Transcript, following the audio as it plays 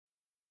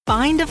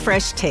Find a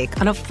fresh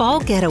take on a fall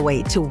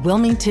getaway to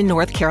Wilmington,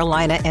 North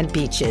Carolina and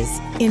beaches.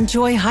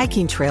 Enjoy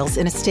hiking trails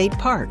in a state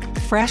park,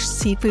 fresh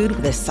seafood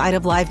with a side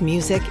of live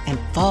music, and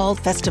fall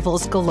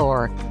festivals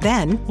galore.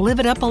 Then live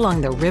it up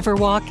along the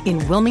Riverwalk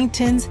in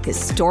Wilmington's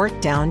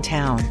historic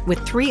downtown.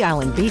 With 3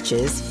 island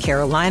beaches,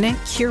 Carolina,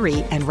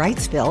 Curie, and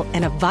Wrightsville,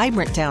 and a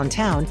vibrant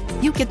downtown,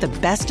 you get the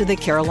best of the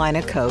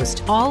Carolina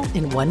coast all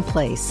in one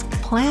place.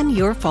 Plan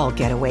your fall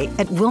getaway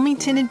at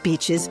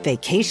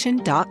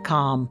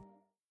WilmingtonandBeachesVacation.com.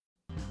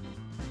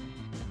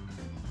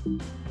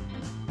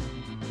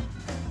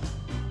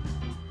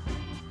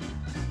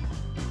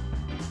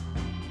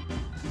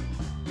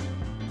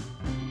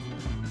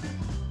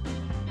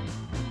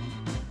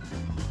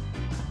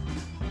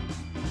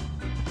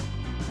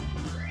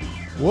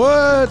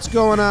 What's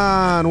going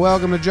on?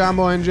 Welcome to John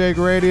Boy and Jake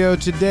Radio.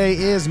 Today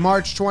is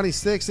March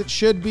 26th. It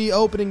should be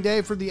opening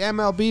day for the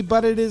MLB,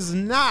 but it is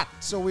not.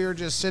 So we are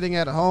just sitting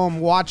at home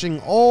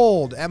watching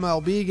old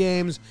MLB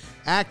games,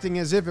 acting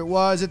as if it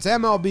was. It's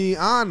MLB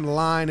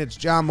Online. It's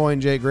John Boy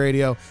and Jake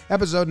Radio,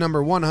 episode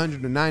number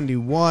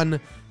 191,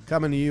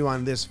 coming to you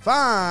on this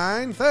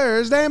fine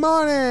Thursday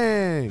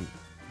morning.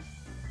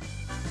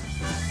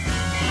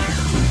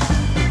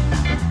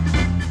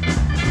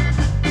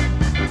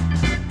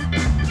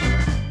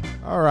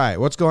 All right,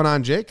 what's going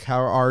on, Jake?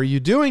 How are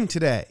you doing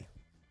today?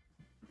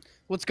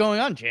 What's going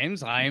on,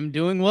 James? I am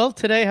doing well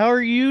today. How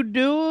are you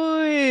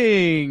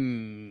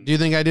doing? Do you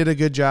think I did a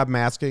good job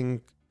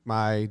masking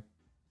my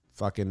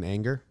fucking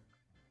anger?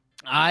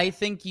 I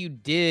think you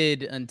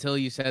did until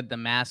you said the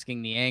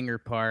masking the anger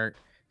part,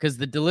 because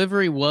the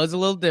delivery was a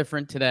little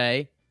different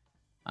today.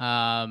 So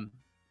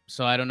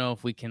I don't know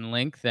if we can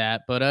link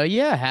that, but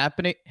yeah,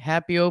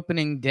 happy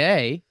opening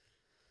day.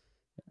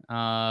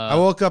 I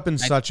woke up in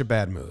such a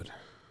bad mood.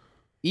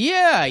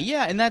 Yeah,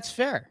 and that's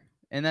fair.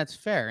 And that's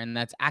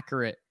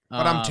accurate.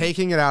 But I'm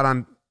taking it out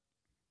on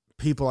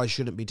people I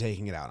shouldn't be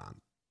taking it out on.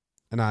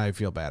 And I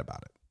feel bad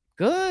about it.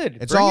 Good.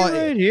 It's Bring all it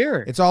right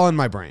here. It's all in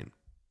my brain.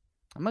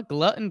 I'm a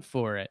glutton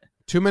for it.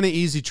 Too many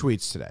easy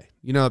tweets today.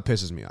 You know, it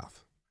pisses me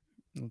off.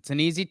 It's an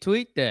easy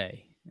tweet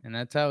day, and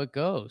that's how it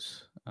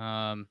goes.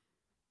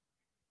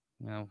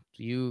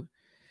 You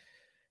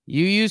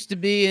used to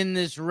be in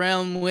this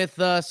realm with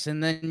us,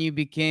 and then you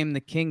became the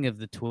king of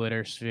the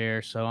Twitter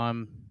sphere. So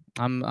I'm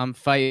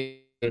fighting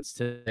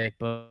today,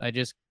 but I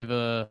just give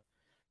a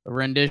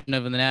rendition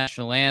of the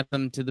national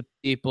anthem to the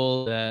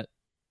people that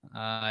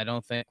I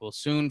don't think we'll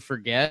soon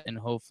forget, and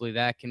hopefully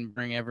that can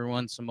bring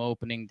everyone some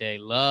opening day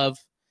love.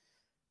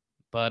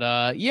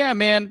 But yeah,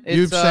 man,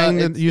 it's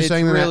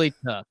really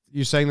tough.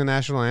 You sang the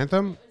national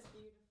anthem?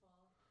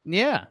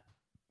 Yeah.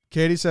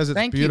 Katie says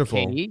it's beautiful.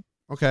 You, Katie.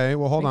 Okay,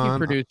 well hold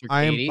on.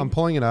 I'm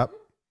pulling it up.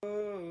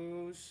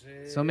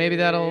 So maybe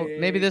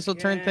this will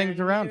turn things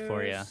around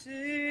for you.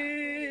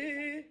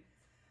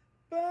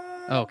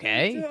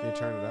 Okay. Can you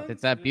turn it up?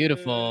 It's that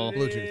beautiful.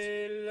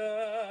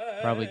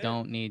 Bluetooth. Probably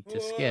don't need to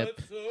skip.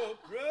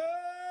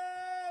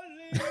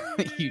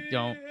 You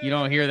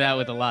don't hear that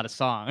with a lot of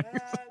songs.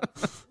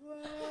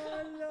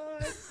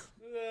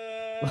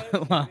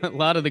 A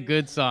lot of the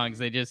good songs,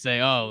 they just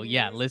say, "Oh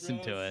yeah, listen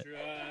to it."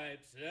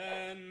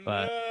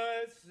 But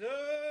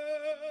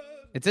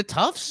it's a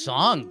tough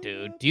song,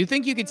 dude. Do you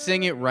think you could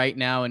sing it right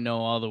now and know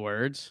all the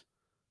words?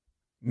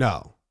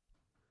 No.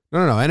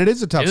 And it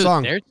is a tough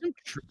song.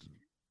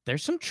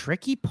 There's some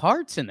tricky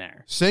parts in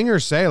there.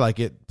 Singers say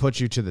like it puts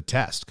you to the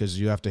test because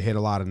you have to hit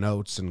a lot of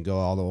notes and go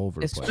all over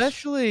the place.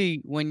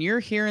 Especially when you're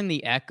hearing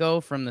the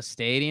echo from the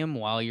stadium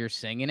while you're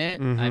singing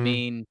it. Mm-hmm. I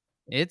mean,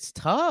 it's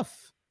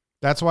tough.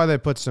 That's why they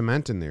put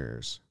cement in their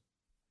ears.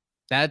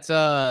 That's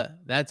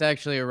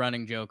actually a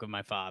running joke of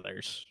my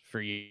father's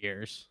for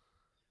years.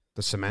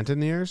 The cement in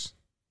the ears?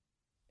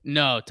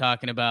 No,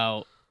 talking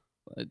about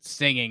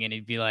singing, and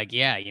he'd be like,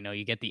 yeah,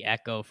 you get the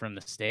echo from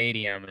the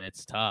stadium and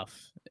it's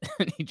tough.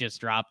 And he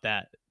just dropped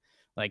that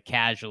like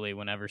casually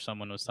whenever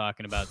someone was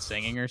talking about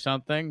singing or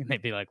something, and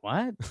they'd be like,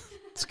 what?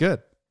 It's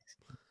good.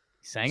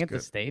 He sang at the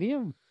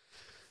stadium?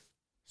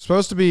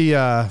 Supposed to be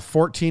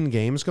 14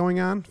 games going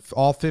on,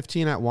 all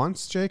 15 at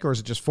once, Jake, or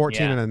is it just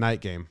 14 in a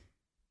night game?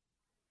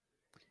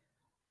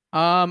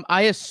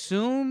 I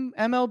assume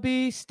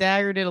MLB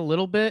staggered it a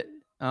little bit,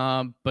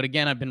 but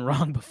again, I've been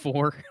wrong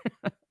before.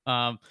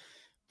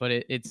 But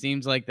it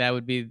seems like that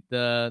would be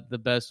the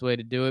best way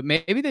to do it.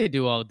 Maybe they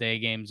do all day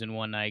games in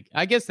one night.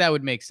 I guess that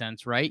would make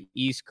sense, right?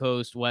 East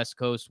Coast, West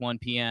Coast, 1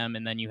 p.m.,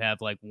 and then you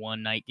have like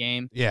one night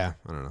game. Yeah,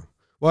 I don't know.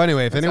 Well,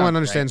 anyway, if anyone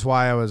understands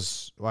why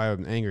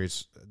I'm angry,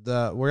 it's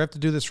we have to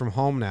do this from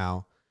home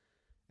now,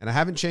 and I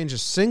haven't changed a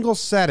single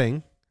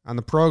setting on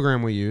the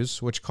program we use,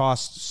 which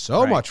costs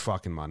so much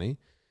fucking money,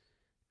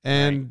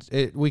 and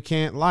we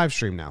can't live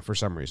stream now for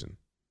some reason.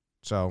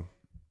 So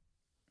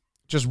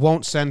just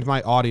won't send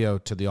my audio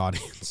to the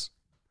audience.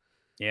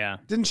 Yeah.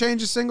 Didn't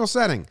change a single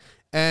setting.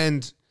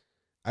 And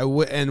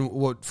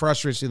what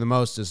frustrates me the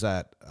most is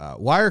that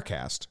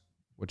Wirecast,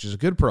 which is a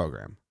good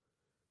program,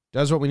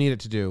 does what we need it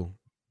to do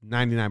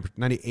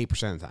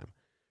 98% of the time.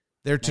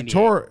 Their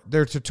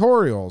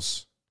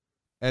tutorials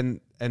and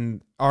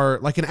are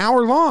like an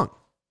hour long.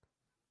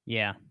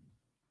 Yeah.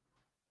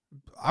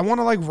 I want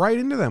to like write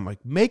into them,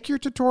 like make your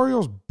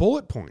tutorials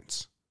bullet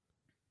points.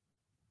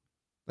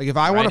 Like if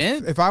I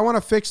want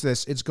to fix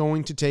this, it's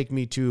going to take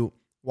me to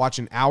watch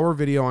an hour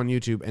video on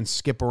YouTube and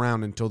skip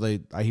around until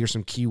I hear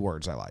some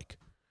keywords I like.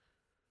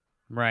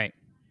 Right.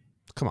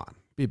 Come on,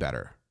 be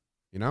better.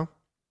 You know?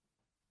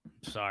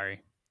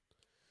 Sorry.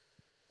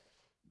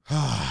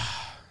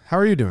 How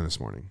are you doing this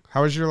morning?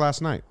 How was your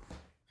last night?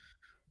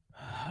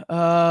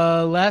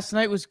 Last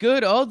night was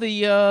good. Oh,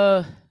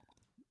 the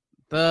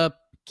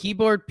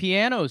keyboard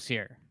piano's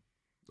here.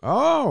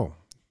 Oh.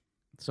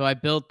 So I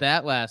built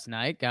that last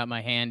night. Got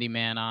my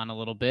handyman on a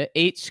little bit.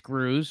 8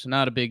 screws,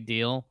 not a big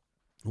deal.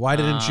 Why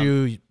didn't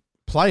you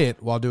play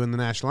it while doing the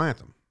national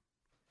anthem?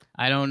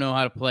 I don't know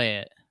how to play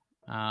it.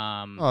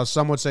 Well,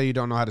 some would say you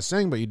don't know how to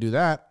sing, but you do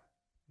that.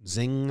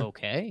 Zing.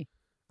 Okay.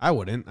 I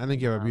wouldn't. I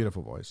think you have a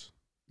beautiful voice.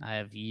 I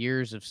have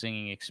years of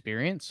singing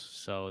experience,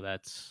 so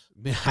that's...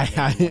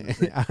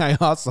 I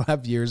also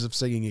have years of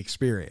singing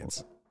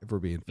experience, if we're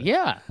being fair.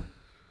 Yeah.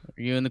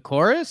 Are you in the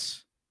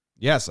chorus?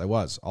 Yes, I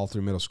was, all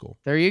through middle school.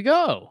 There you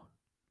go.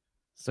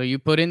 So you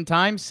put in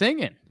time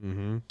singing.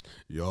 Mm-hmm.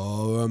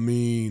 You're a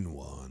mean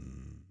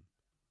one,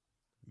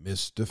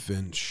 Mr.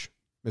 Finch.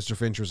 Mr.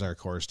 Finch was our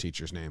chorus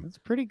teacher's name. That's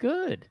pretty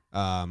good.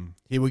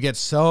 He would get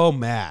so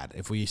mad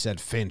if we said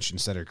Finch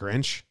instead of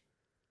Grinch.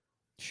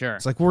 Sure.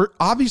 It's like, we're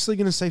obviously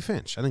going to say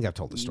Finch. I think I've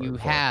told the story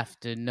before. You have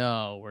to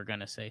know we're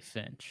going to say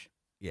Finch.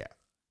 Yeah.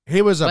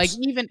 He was like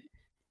even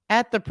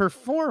at the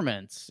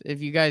performance,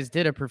 if you guys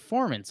did a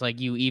performance, like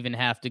you even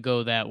have to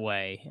go that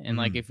way. And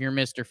like if you're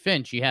Mr.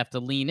 Finch, you have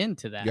to lean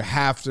into that. You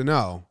have to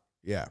know.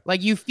 Yeah.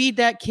 Like you feed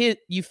that to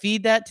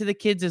the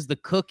kids as the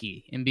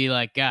cookie and be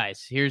like,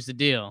 guys, here's the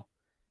deal.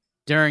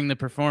 During the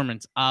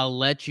performance, I'll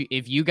let you,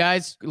 if you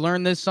guys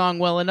learn this song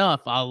well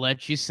enough, I'll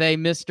let you say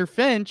Mr.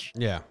 Finch.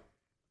 Yeah.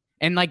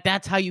 And like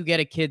that's how you get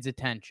a kid's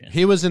attention.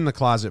 He was in the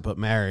closet but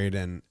married,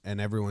 and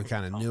everyone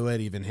kind of knew it,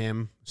 even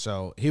him.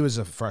 So he was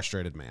a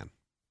frustrated man.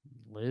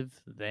 Live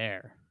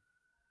there.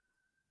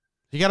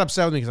 He got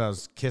upset with me because I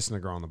was kissing a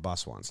girl on the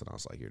bus once, and I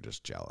was like, "You're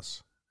just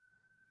jealous."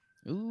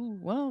 Ooh,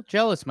 well,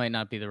 jealous might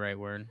not be the right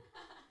word.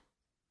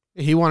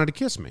 He wanted to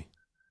kiss me.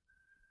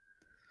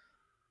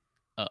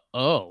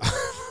 Oh.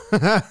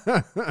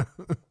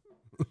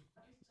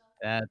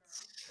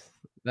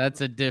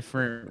 That's a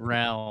different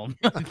realm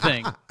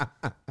thing.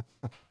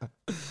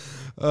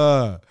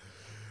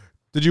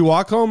 Did you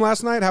walk home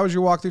last night? How was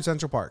your walk through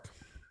Central Park?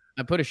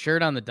 I put a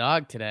shirt on the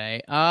dog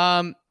today.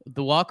 The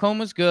walk home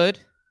was good.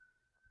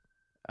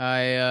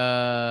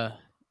 I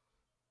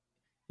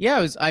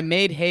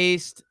made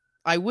haste.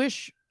 I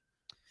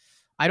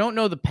don't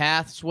know the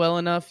paths well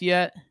enough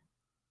yet.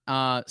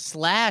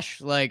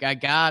 Like I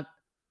got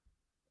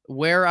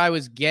where I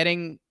was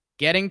getting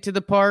to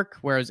the park,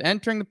 where I was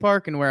entering the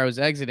park, and where I was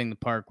exiting the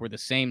park were the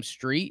same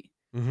street.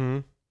 Mm-hmm.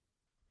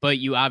 But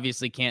you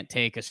obviously can't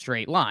take a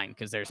straight line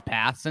because there's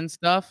paths and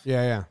stuff.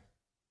 Yeah.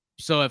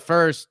 So at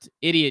first,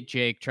 idiot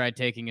Jake tried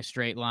taking a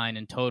straight line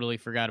and totally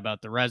forgot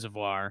about the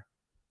reservoir.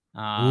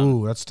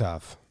 Ooh, that's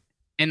tough.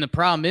 And the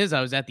problem is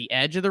I was at the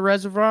edge of the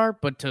reservoir,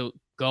 but to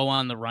go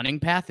on the running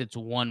path, it's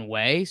one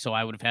way. So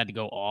I would have had to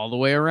go all the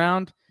way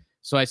around.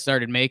 So I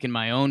started making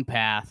my own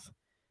path.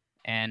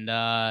 And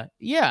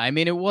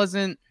it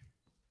wasn't...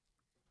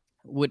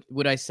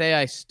 Would I say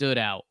I stood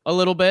out a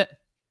little bit?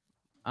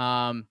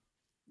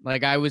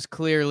 Like I was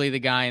clearly the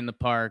guy in the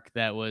park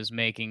that was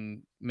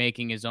making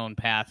his own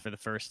path for the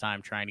first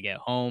time, trying to get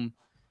home.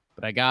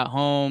 But I got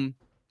home.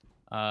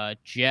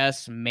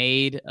 Jess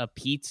made a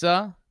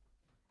pizza,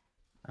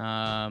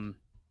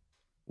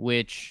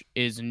 which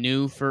is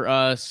new for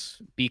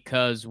us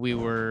because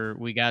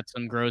we got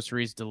some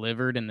groceries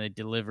delivered and they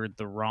delivered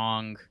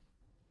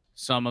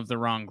some of the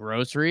wrong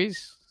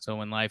groceries. So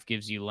when life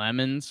gives you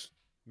lemons,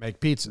 make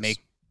pizzas.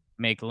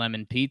 Make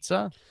lemon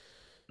pizza.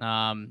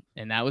 And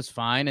that was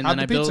fine. And how'd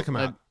then the pizza come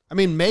out? I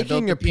mean,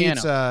 making a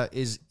pizza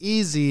is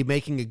easy.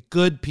 Making a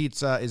good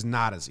pizza is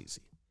not as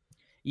easy.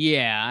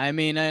 Yeah, I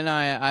mean, and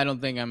I don't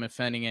think I'm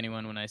offending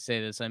anyone when I say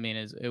this. I mean,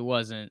 it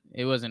wasn't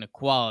a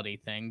quality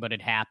thing, but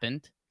it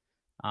happened.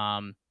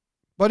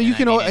 But you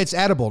can, it's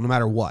edible no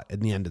matter what.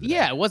 At the end of the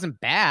day, it wasn't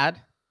bad.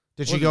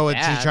 Did you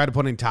try to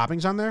put any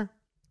toppings on there?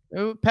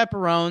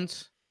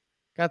 Pepperones,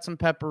 got some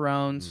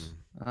pepperones.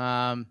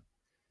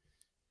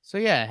 So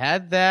yeah,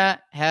 had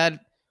that.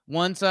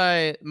 Once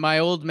my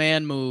old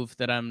man move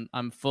that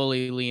I'm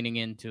fully leaning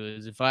into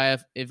is if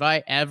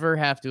I ever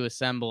have to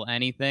assemble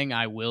anything,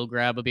 I will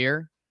grab a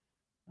beer.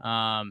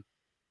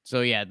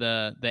 So yeah,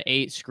 the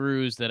 8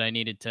 screws that I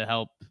needed to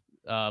help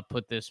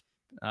put this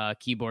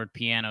keyboard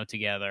piano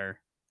together,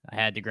 I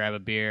had to grab a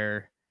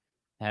beer.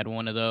 Had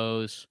one of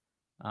those.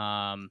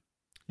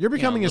 You're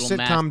becoming a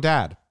sitcom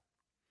dad.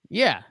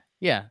 Yeah,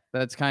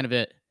 that's kind of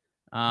it.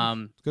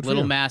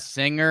 Little Mass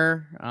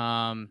Singer.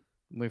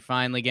 We're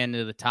finally getting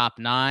to the top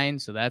 9,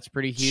 so that's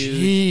pretty huge.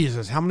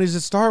 Jesus, how many does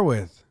it start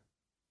with?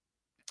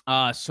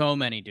 So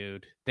many,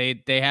 dude.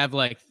 They have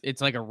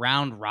it's like a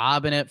round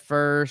robin at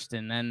first,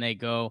 and then they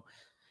go.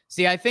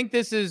 See, I think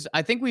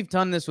we've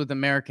done this with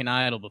American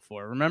Idol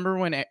before. Remember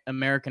when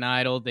American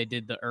Idol, they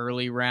did the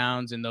early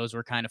rounds and those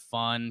were kind of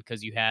fun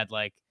because you had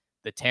like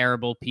the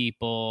terrible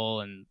people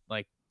and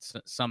like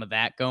some of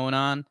that going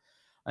on.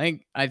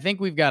 I think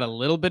we've got a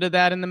little bit of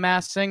that in the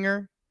Masked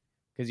Singer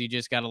because you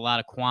just got a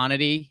lot of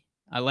quantity.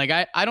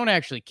 I don't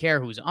actually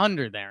care who's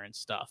under there and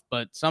stuff,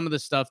 but some of the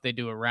stuff they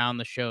do around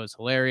the show is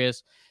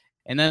hilarious.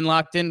 And then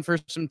locked in for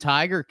some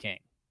Tiger King.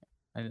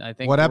 I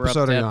think what we're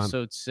episode up to are you on?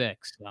 episode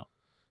 6. So.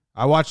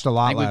 I watched a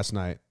lot last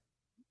night.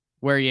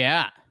 Where you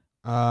at?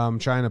 I'm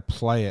trying to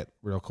play it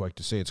real quick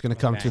to see. It's going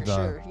to come to the.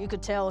 Sure, you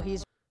could tell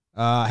he's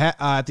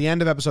at the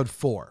end of episode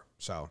 4.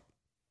 So.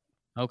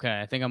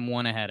 Okay, I think I'm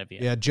one ahead of you.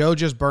 Yeah, Joe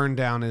just burned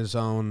down his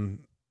own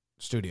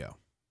studio.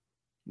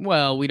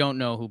 Well, we don't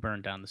know who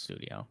burned down the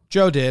studio.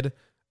 Joe did,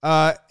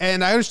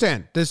 and I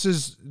understand this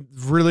is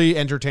really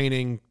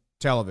entertaining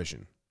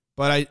television,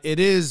 but it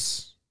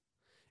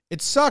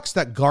sucks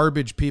that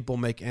garbage people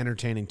make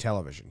entertaining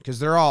television because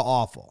they're all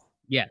awful.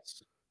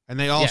 Yes. And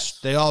they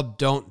all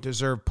don't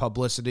deserve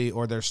publicity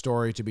or their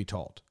story to be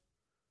told.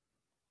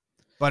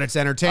 But it's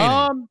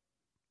entertaining.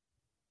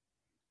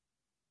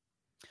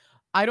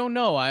 I don't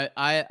know.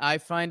 I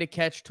find a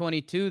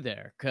catch-22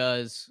 there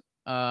because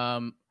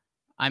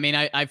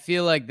I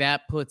feel like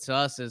that puts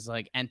us as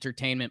like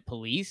entertainment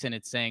police and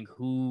it's saying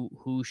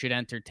who should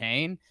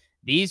entertain.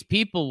 These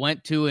people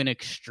went to an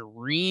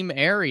extreme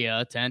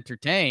area to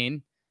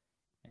entertain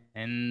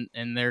and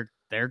they're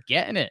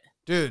getting it.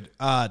 Dude,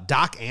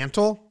 Doc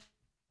Antle,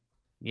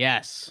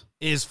 yes,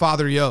 is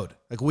Father Yod.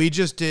 Like we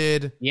just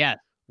did. Yeah.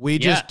 We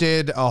just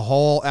did a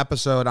whole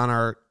episode on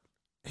our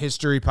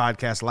history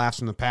podcast, Laughs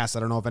from the Past. I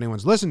don't know if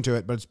anyone's listened to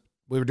it, but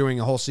we were doing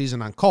a whole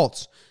season on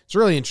cults. It's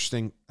really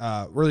interesting,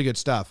 really good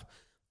stuff.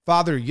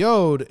 Father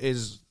Yod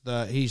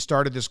he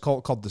started this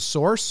cult called The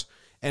Source,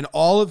 and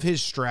all of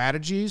his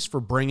strategies for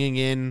bringing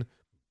in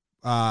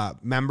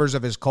members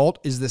of his cult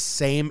is the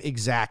same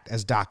exact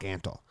as Doc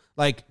Antle.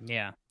 Like,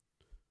 yeah.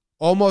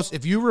 Almost,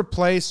 if you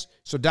replace,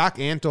 so Doc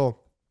Antle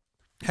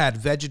had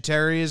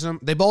vegetarianism.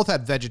 They both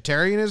had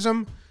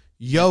vegetarianism,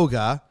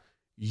 yoga,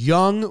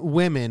 young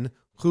women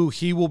who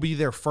he will be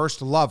their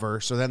first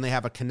lover. So then they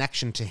have a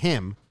connection to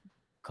him.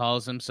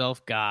 Calls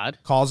himself God.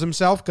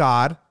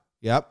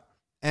 Yep.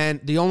 And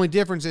the only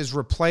difference is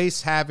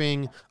replace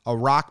having a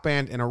rock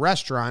band in a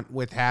restaurant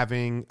with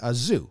having a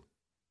zoo.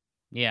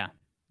 Yeah.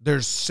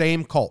 There's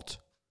same cult.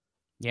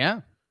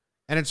 Yeah.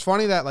 And it's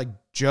funny that like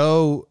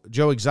Joe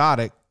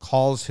Exotic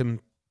calls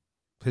him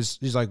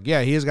he's like,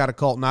 yeah, he has got a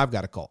cult and I've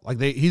got a cult. Like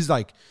he's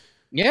like,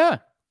 yeah,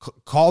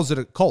 calls it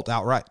a cult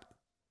outright.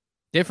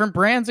 Different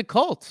brands of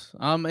cult.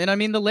 And I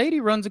mean, the lady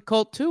runs a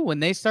cult too. When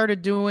they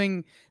started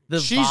doing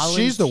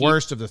she's the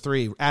worst of the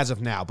three as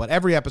of now, but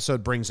every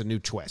episode brings a new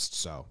twist.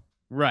 So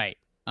right.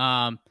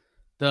 Her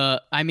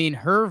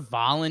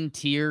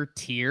volunteer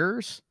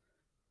tiers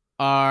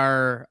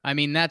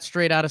that's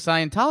straight out of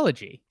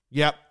Scientology.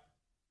 Yep.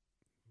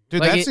 Dude,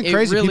 like that's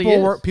crazy.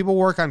 Really people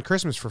work on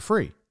Christmas for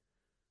free.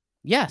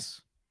 Yes,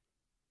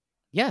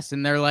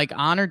 and they're like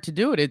honored to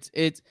do it.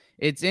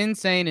 It's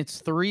insane.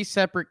 It's 3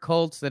 separate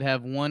cults that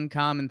have one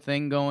common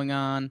thing going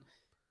on,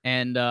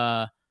 and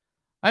the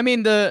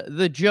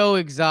Joe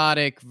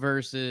Exotic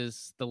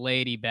versus the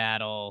lady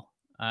battle.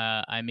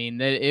 I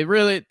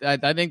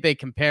think they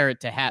compare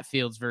it to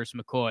Hatfields versus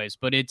McCoys,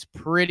 but it's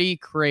pretty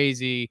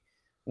crazy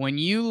when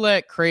you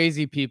let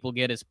crazy people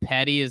get as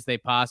petty as they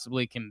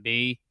possibly can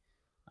be.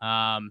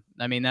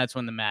 That's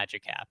when the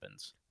magic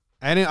happens.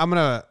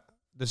 And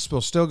this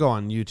will still go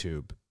on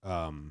YouTube.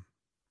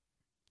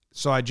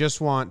 So I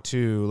just want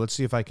to, let's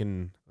see if I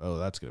can,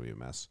 that's going to be a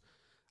mess.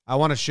 I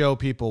want to show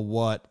people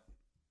what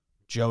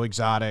Joe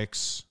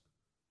Exotic's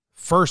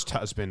first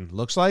husband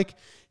looks like.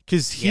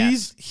 Cause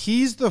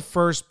he's the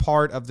first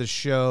part of the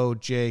show,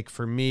 Jake,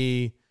 for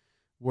me,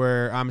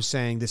 where I'm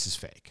saying this is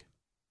fake.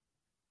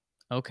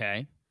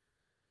 Okay.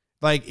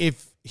 Like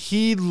if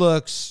he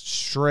looks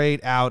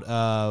straight out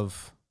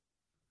of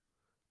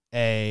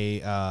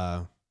a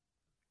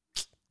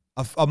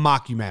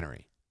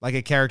mockumentary, like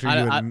a character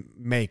you would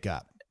make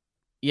up.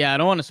 Yeah, I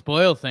don't want to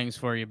spoil things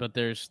for you, but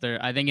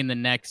I think in the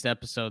next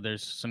episode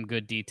there's some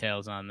good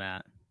details on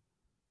that.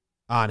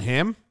 On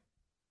him?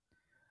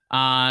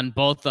 On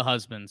both the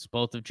husbands,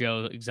 both of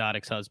Joe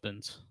Exotic's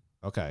husbands.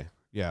 Okay,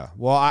 yeah.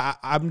 Well,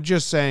 I'm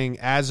just saying,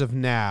 as of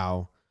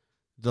now,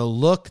 the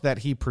look that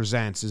he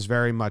presents is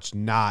very much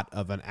not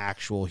of an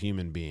actual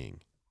human being.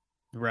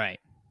 Right.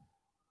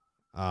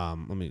 Let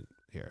me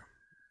here.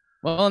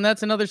 Well, and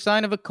that's another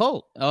sign of a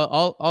cult.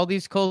 All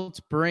these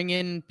cults bring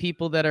in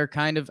people that are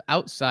kind of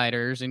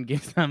outsiders and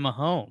give them a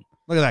home.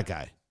 Look at that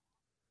guy.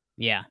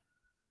 Yeah.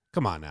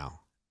 Come on now.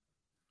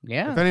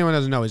 Yeah. If anyone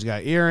doesn't know, he's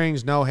got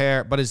earrings, no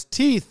hair, but his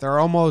teeth are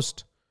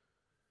almost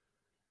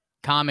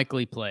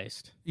comically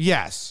placed.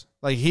 Yes.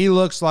 Like he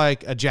looks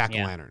like a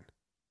jack-o'-lantern.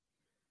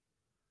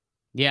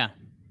 Yeah.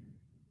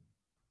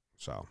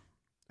 So,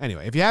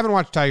 anyway, if you haven't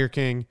watched Tiger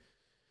King,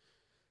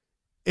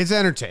 it's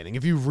entertaining.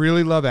 If you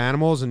really love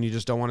animals and you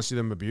just don't want to see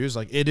them abused,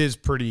 like it is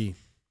pretty.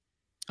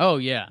 Oh,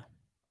 yeah.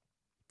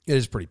 It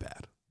is pretty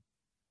bad.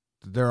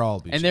 They're all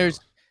beach and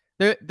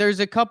there's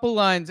a couple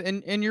lines,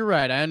 and you're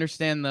right. I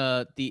understand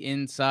the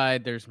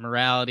inside. There's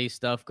morality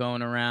stuff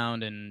going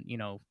around, and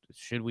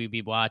should we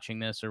be watching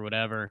this or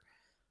whatever?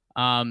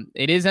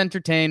 It is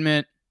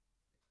entertainment,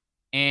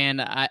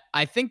 and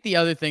I think the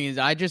other thing is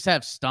I just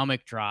have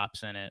stomach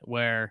drops in it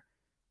where,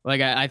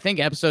 like, I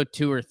think episode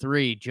 2 or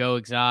 3, Joe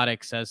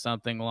Exotic says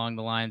something along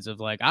the lines of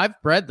like, I've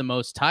bred the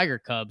most tiger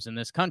cubs in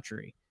this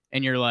country,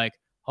 and you're like,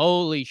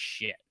 holy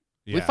shit,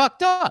 we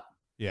fucked up.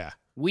 Yeah,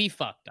 we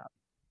fucked up.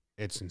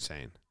 It's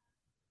insane.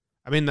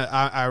 I mean,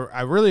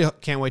 I really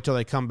can't wait till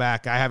they come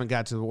back. I haven't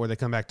got to where they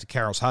come back to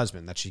Carol's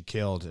husband that she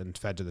killed and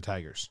fed to the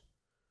tigers.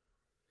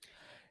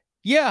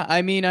 Yeah,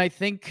 I mean, I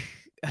think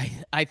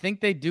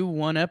they do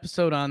one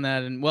episode on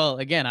that, and well,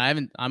 again,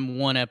 I'm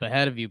one ep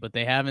ahead of you, but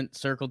they haven't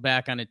circled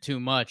back on it too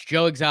much.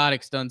 Joe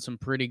Exotic's done some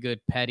pretty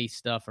good petty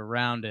stuff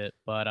around it,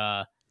 but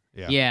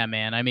yeah,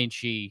 man, I mean,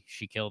 she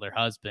killed her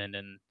husband,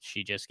 and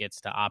she just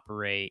gets to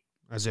operate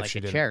as if like she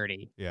a did.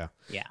 charity. Yeah.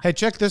 Hey,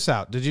 check this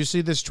out. Did you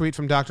see this tweet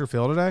from Dr.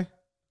 Phil today?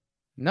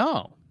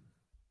 No.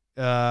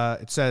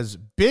 It says,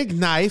 big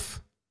knife,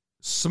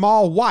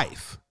 small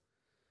wife.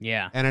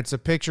 Yeah. And it's a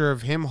picture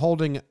of him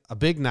holding a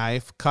big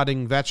knife,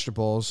 cutting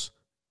vegetables,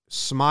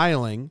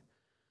 smiling,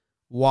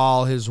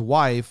 while his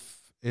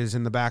wife is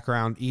in the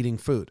background eating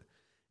food.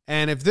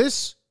 And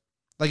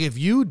if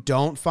you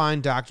don't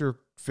find Dr.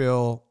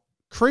 Phil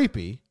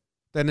creepy,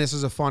 then this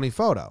is a funny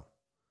photo.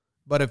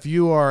 But if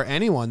you are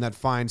anyone that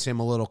finds him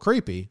a little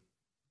creepy,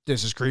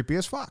 this is creepy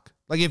as fuck.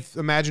 Like,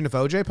 imagine if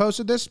OJ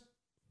posted this.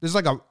 This is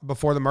like a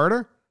before the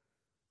murder.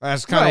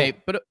 That's kind of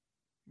right, but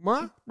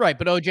what? Right,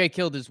 but OJ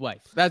killed his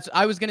wife.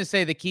 I was gonna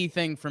say the key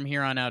thing from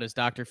here on out is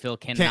Dr. Phil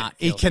cannot.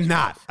 He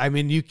cannot. I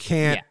mean, you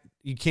can't.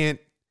 Yeah. You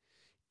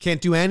can't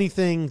do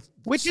anything.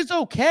 Which is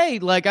okay.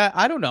 Like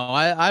I don't know.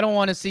 I don't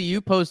want to see you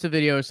post a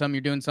video or something.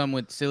 You're doing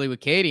something silly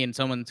with Katie, and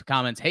someone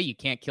comments, "Hey, you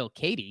can't kill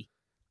Katie."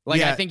 Like,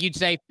 yeah. I think you'd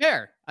say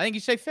fair.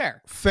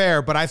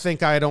 Fair, but I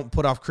think I don't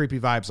put off creepy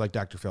vibes like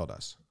Dr. Phil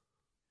does.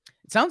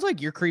 It sounds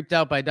like you're creeped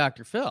out by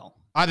Dr. Phil.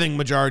 I think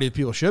majority of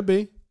people should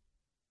be.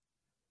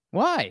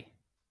 Why?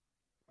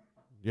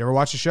 You ever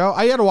watch the show?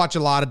 I had to watch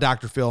a lot of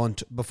Dr. Phil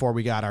before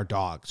we got our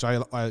dog.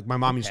 So my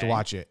mom used to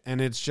watch it.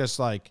 And it's just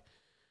like,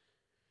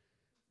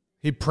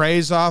 he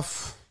preys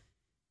off.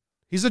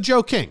 He's a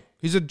Joe King.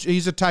 He's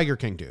a Tiger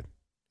King dude.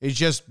 He's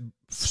just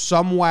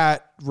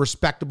somewhat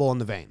respectable in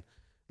the vein.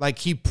 Like,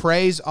 he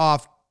preys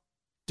off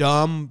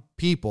dumb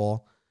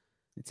people.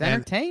 It's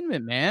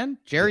entertainment, man.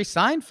 Jerry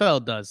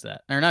Seinfeld does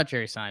that. Or not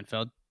Jerry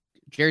Seinfeld.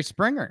 Jerry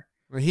Springer.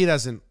 He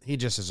doesn't. He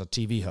just is a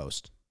TV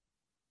host.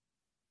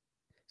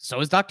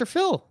 So is Dr.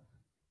 Phil.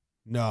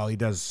 No, he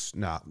does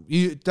not.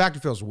 Dr.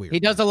 Phil's weird.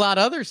 He does a lot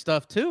of other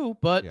stuff too,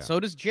 but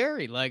so does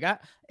Jerry. Like I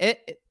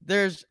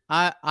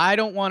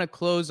don't want to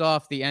close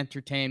off the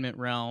entertainment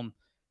realm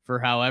for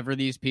however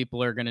these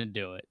people are going to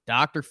do it.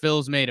 Dr.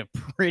 Phil's made a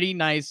pretty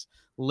nice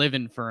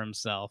living for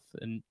himself,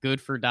 and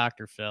good for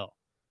Dr. Phil.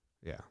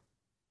 Yeah.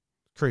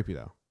 Creepy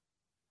though.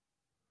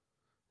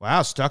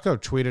 Wow, Stucco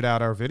tweeted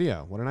out our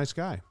video. What a nice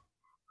guy.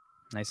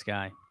 Nice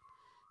guy. Do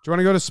you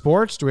want to go to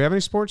sports? Do we have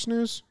any sports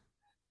news?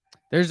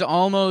 There's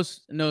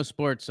almost no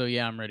sports, so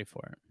yeah, I'm ready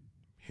for it.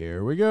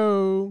 Here we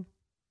go.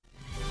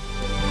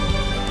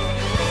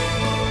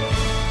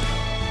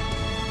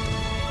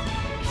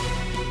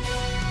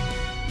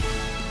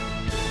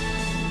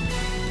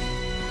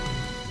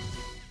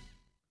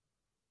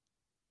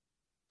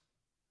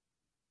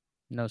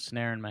 No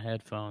snare in my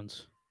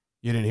headphones.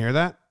 You didn't hear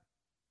that?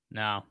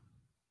 No.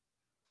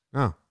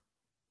 Oh.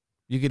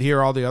 You could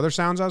hear all the other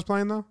sounds I was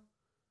playing, though?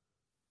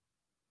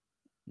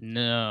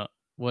 No.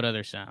 What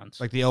other sounds?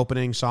 Like the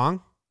opening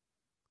song?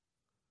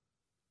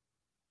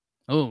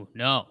 Oh,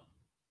 no.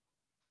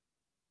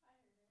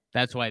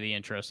 That's why the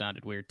intro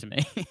sounded weird to me.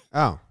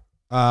 Oh.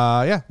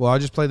 Yeah. Well, I'll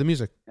just play the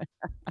music.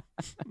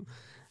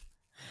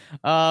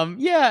 Yeah,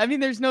 I mean,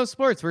 there's no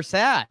sports. We're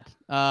sad.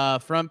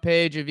 Front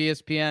page of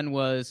ESPN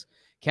was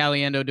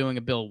Caliendo doing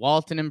a Bill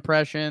Walton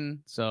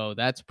impression, so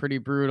that's pretty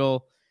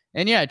brutal.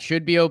 And yeah, it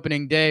should be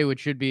opening day, which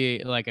should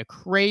be like a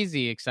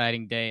crazy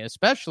exciting day,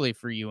 especially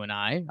for you and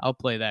I. I'll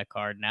play that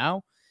card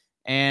now.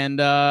 And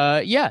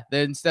yeah,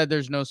 instead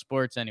there's no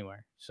sports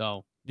anywhere.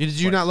 So did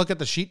you not look at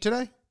the sheet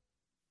today?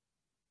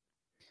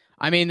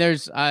 I mean,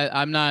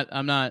 I'm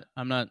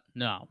not.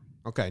 No.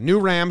 Okay. New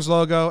Rams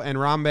logo, and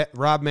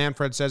Rob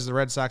Manfred says the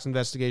Red Sox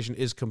investigation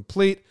is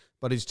complete,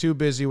 but he's too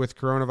busy with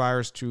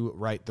coronavirus to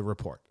write the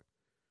report.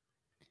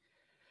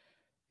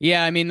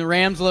 Yeah, I mean, the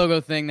Rams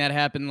logo thing that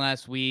happened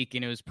last week,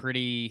 and it was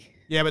pretty.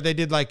 Yeah, but they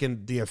did like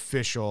in the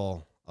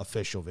official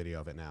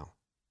video of it now.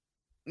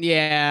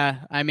 Yeah,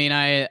 I mean,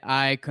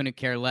 I couldn't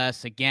care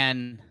less.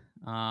 Again,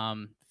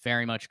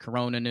 very much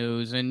Corona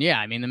news, and yeah,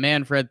 I mean, the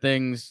Manfred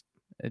thing's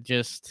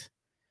just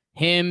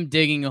him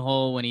digging a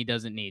hole when he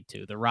doesn't need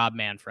to. The Rob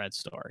Manfred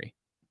story.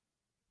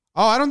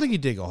 Oh, I don't think he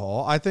dig a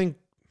hole. I think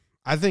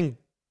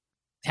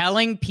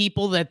telling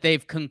people that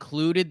they've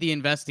concluded the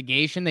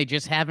investigation, they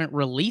just haven't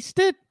released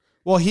it.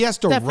 Well, he has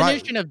to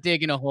definition of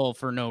digging a hole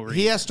for no reason.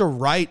 He has to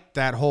write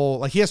that whole,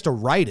 like, he has to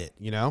write it,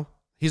 you know?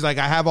 He's like,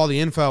 I have all the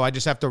info. I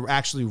just have to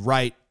actually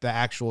write the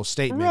actual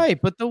statement. Right,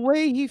 but the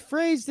way he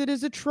phrased it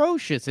is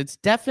atrocious. It's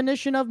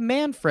definition of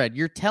Manfred.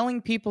 You're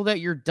telling people that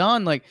you're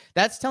done. Like,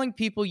 that's telling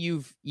people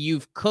you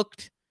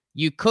cooked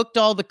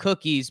all the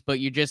cookies, but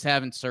you just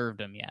haven't served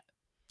them yet.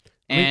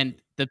 And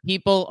the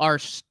people are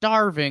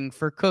starving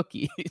for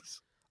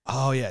cookies.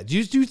 Oh yeah. Do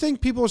you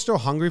think people are still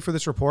hungry for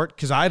this report?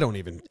 Because I don't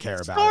even care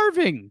about it.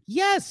 Starving.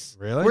 Yes.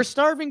 Really? We're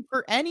starving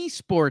for any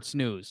sports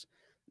news.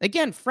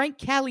 Again, Frank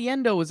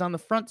Caliendo was on the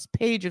front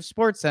page of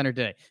SportsCenter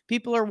today.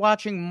 People are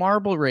watching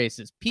marble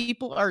races.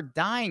 People are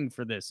dying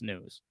for this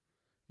news.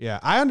 Yeah,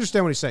 I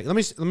understand what he's saying.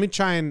 Let me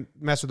try and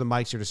mess with the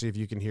mics here to see if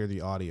you can hear the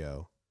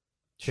audio.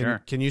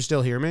 Sure. Can you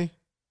still hear me?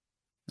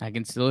 I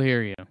can still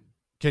hear you.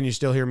 Can you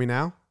still hear me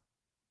now?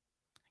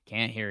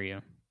 Can't hear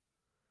you.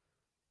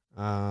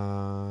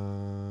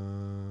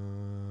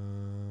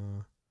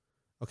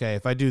 Okay,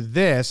 if I do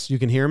this, you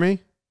can hear me?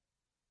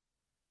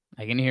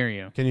 I can hear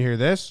you. Can you hear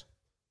this?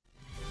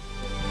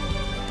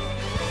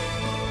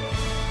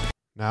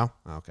 No?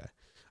 Okay.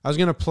 I was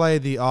going to play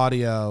the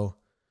audio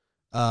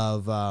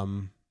of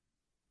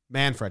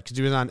Manfred because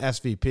he was on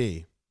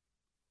SVP.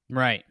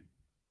 Right.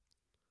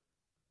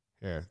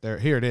 Here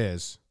it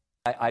is.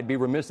 I'd be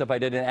remiss if I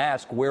didn't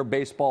ask where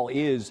baseball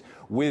is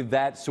with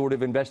that sort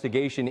of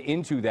investigation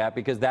into that,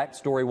 because that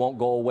story won't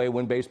go away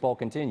when baseball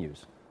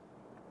continues.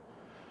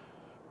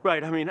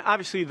 Right. I mean,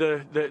 obviously,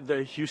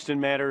 the Houston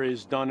matter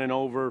is done and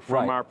over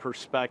from our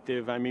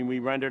perspective. I mean, we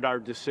rendered our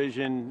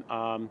decision.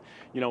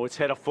 It's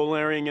had a full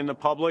airing in the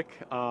public,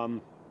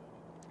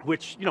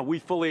 which, we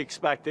fully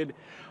expected.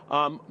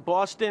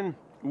 Boston,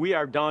 we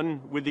are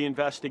done with the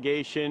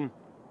investigation.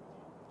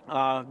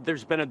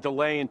 There's been a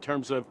delay in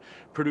terms of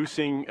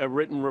producing a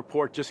written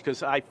report just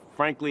because I,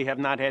 frankly, have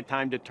not had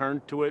time to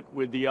turn to it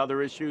with the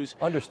other issues.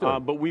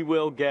 Understood. But we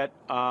will get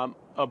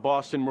a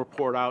Boston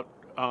report out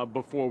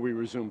before we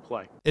resume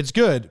play. It's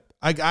good.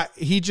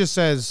 He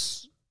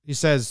says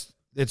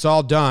it's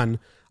all done.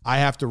 I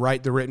have to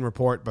write the written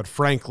report, but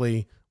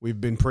frankly, we've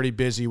been pretty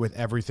busy with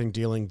everything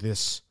dealing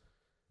this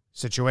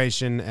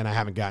situation, and I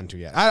haven't gotten to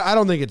yet. I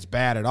don't think it's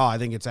bad at all. I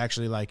think it's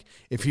actually like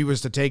if he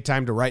was to take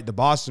time to write the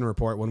Boston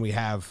report when we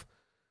have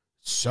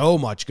so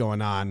much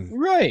going on.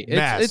 Right.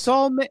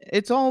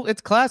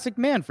 It's classic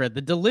Manfred.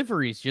 The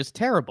delivery is just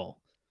terrible.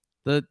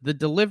 The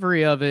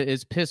delivery of it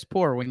is piss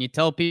poor. When you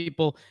tell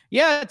people,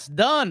 yeah, it's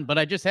done, but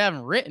I just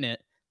haven't written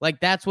it. Like,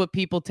 that's what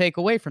people take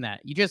away from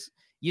that.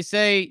 You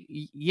say,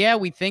 yeah,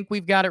 we think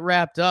we've got it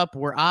wrapped up.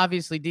 We're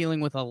obviously dealing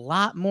with a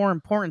lot more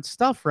important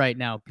stuff right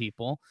now,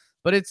 people.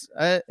 But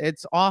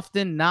it's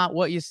often not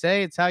what you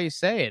say; it's how you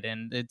say it,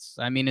 and it's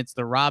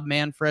the Rob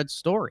Manfred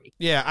story.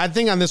 Yeah, I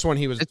think on this one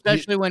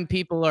especially when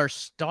people are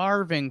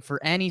starving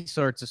for any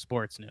sorts of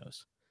sports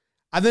news.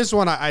 On this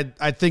one,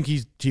 I think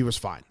he was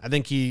fine. I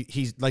think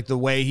he's like the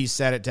way he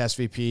said it to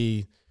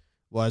SVP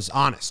was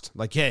honest.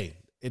 Like, hey,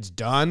 it's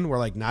done. We're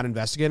like not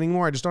investigating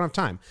more. I just don't have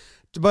time.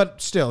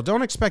 But still,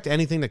 don't expect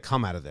anything to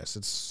come out of this.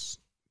 It's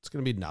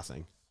going to be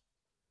nothing.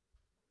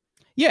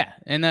 Yeah,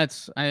 and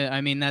that's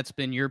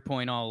been your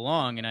point all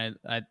along, and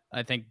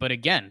I think, but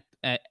again,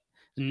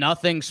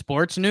 nothing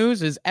sports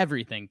news is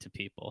everything to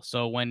people.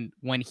 So when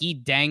he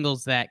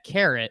dangles that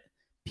carrot,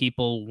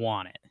 people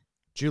want it.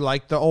 Do you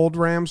like the old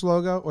Rams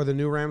logo or the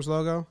new Rams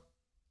logo?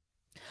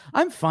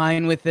 I'm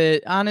fine with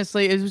it.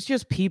 Honestly, it was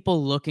just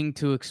people looking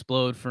to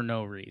explode for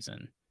no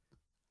reason.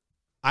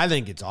 I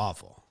think it's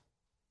awful.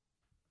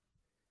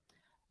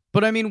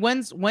 But I mean,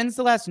 when's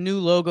the last new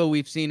logo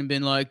we've seen and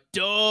been like,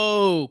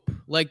 dope?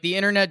 Like, the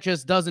internet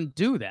just doesn't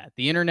do that.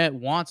 The internet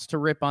wants to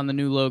rip on the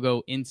new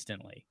logo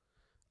instantly.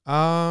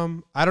 I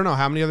don't know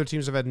how many other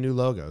teams have had new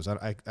logos.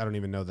 I don't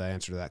even know the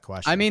answer to that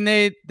question. I mean,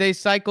 they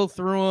cycle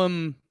through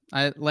them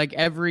like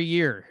every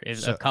year.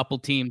 A couple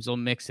teams will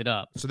mix it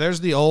up. So there's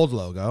the old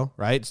logo,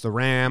 right? It's the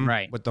ram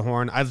with the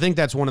horn. I think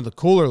that's one of the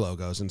cooler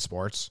logos in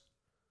sports.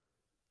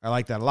 I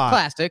like that a lot.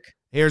 Classic.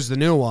 Here's the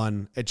new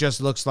one. It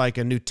just looks like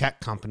a new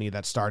tech company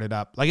that started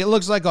up. Like, it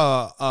looks like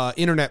a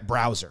internet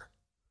browser.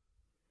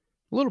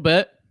 A little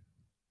bit.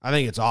 I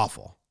think it's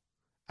awful.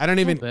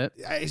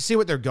 I see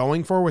what they're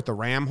going for with the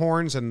ram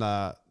horns and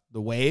the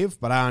wave,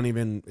 but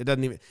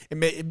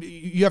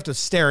you have to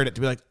stare at it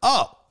to be like,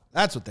 oh,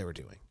 that's what they were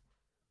doing.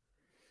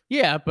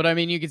 Yeah, but I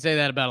mean, you could say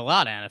that about a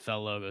lot of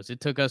NFL logos. It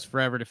took us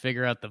forever to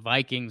figure out the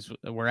Vikings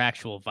were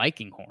actual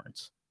Viking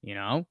horns, you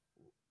know?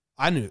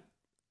 I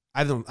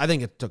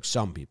think it took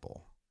some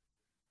people.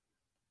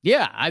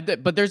 Yeah,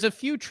 but there's a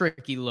few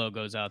tricky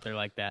logos out there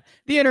like that.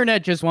 The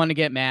internet just wanted to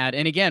get mad.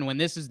 And again, when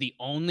this is the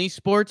only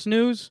sports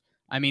news,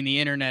 I mean, the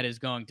internet is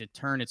going to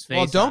turn its face.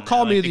 Well, don't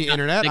call me the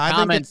internet.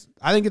 I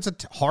think it's a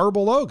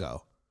horrible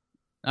logo.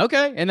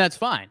 Okay, and that's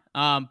fine.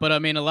 But I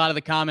mean, a lot of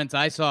the comments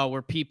I saw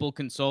were people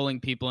consoling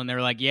people, and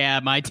they're like,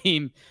 "Yeah, my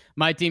team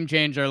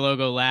changed our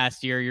logo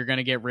last year. You're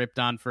gonna get ripped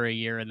on for a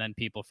year, and then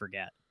people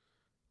forget."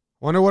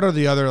 Wonder what are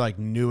the other like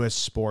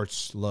newest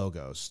sports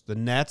logos? The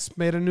Nets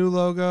made a new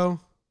logo.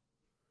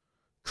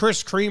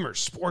 Chris Creamer,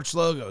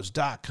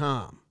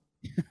 sportslogos.com.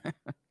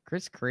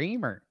 Chris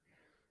Creamer.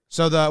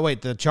 So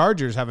the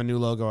Chargers have a new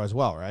logo as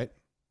well, right?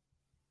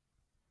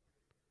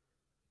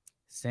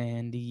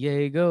 San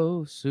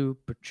Diego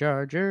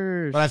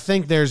Superchargers. But I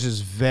think theirs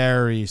is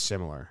very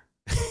similar.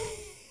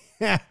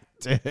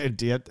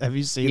 Dude, have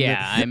you seen?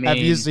 Have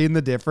you seen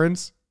the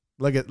difference?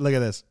 Look at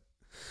this.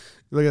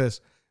 Look at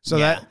this.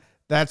 So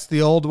that's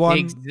the old one.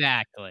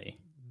 Exactly.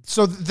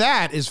 So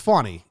that is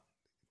funny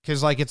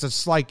because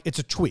it's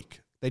a tweak.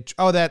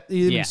 That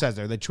even says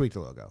there they tweaked the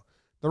logo.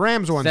 The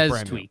Rams one is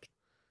brand new.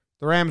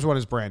 The Rams one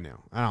is brand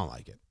new. I don't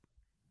like it.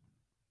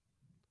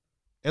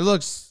 It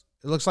looks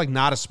like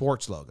not a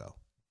sports logo.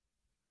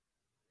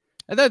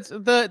 That's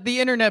the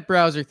internet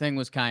browser thing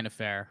was kind of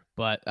fair,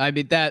 but I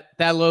mean that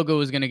logo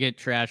was going to get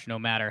trashed no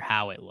matter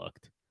how it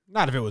looked.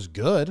 Not if it was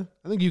good.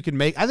 I think you can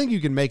make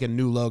a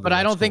new logo. But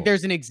I don't think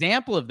there's an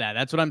example of that.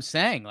 That's what I'm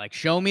saying. Like,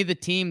 show me the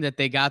team that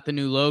they got the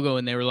new logo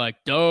and they were like,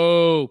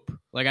 dope.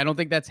 Like, I don't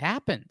think that's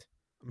happened.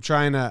 I'm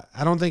trying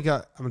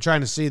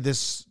to see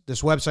this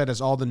website has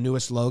all the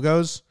newest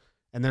logos,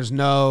 and there's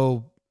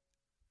no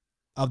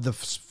of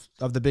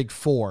the big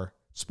four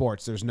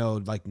sports. There's no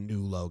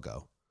new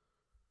logo.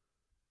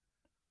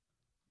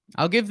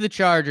 I'll give the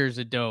Chargers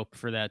a dope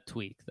for that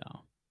tweak,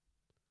 though.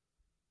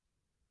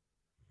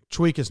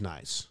 Tweak is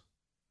nice.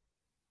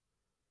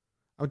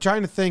 I'm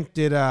trying to think,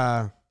 did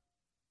the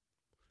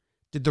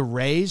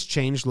Rays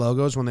change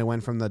logos when they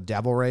went from the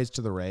Devil Rays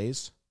to the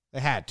Rays? They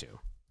had to,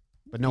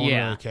 but no one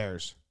really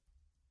cares.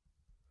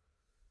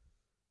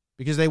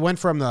 Because they went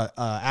from the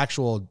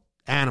actual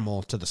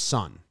animal to the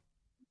sun.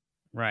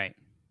 Right.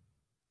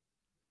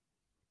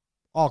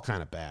 All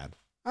kind of bad.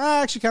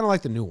 I actually kind of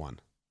like the new one.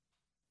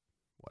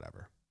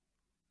 Whatever.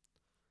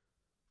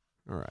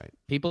 All right.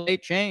 People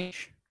hate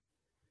change.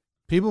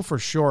 People for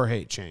sure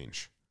hate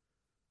change.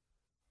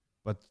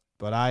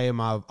 But I am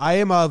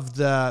of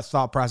the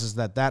thought process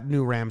that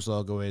new Rams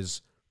logo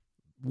is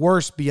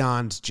worse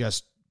beyond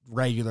just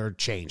regular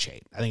change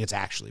hate. I think it's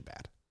actually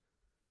bad.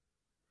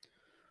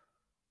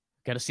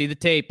 Got to see the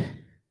tape.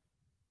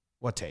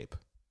 What tape?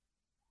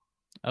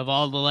 Of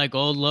all the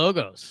old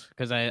logos,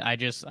 because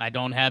I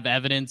don't have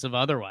evidence of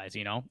otherwise.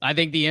 I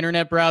think the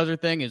internet browser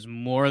thing is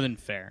more than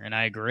fair, and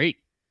I agree.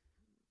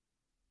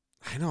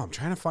 I know. I'm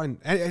trying to find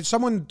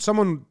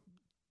someone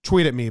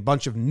tweet at me a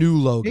bunch of new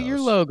logos. Get your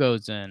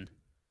logos in.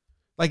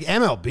 Like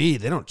MLB,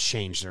 they don't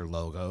change their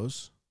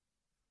logos.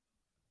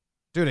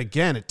 Dude,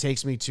 again, it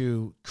takes me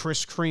to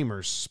Chris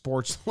Creamer's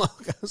sports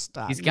logos.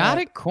 He's got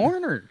it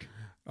cornered.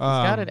 He's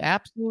got it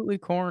absolutely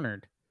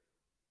cornered.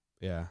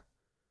 Yeah.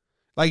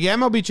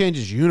 MLB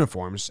changes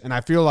uniforms, and I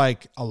feel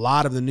like a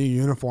lot of the new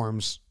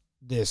uniforms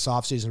this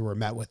offseason were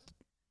met with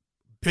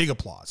big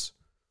applause.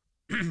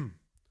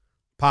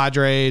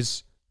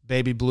 Padres,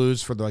 baby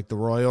blues for the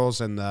Royals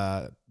and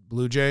the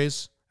Blue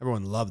Jays.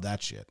 Everyone loved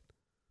that shit.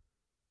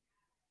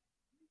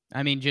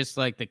 I mean, just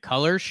the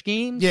color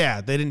schemes. Yeah,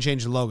 they didn't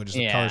change the logo, just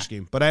the color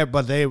scheme. But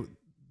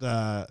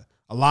a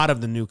lot of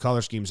the new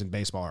color schemes in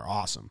baseball are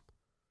awesome.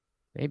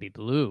 Baby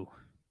blue.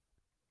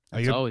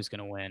 That's always going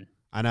to win.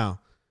 I know.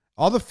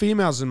 All the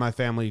females in my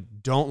family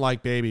don't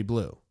like baby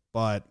blue,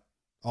 but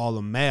all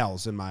the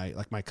males in my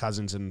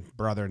cousins and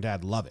brother and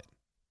dad love it.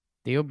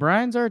 The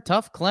O'Briens are a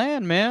tough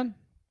clan, man.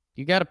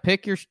 You got to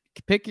pick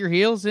your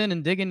heels in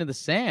and dig into the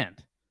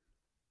sand.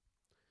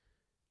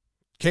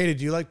 Katie,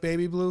 do you like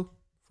baby blue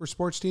for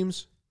sports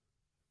teams?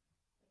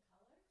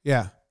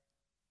 Yeah.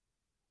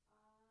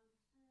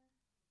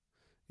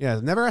 Yeah,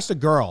 never asked a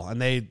girl,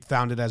 and they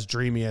found it as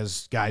dreamy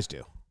as guys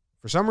do.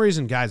 For some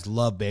reason, guys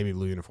love baby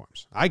blue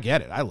uniforms. I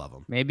get it. I love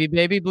them. Maybe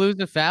baby blue's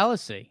a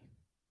fallacy.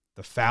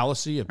 The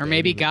fallacy of or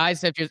maybe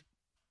guys have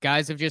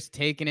just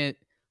taken it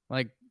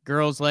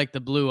girls like the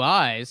blue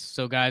eyes,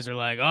 so guys are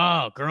like,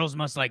 oh, girls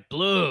must like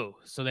blue,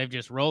 so they've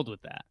just rolled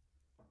with that.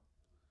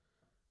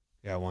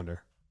 Yeah, I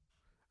wonder.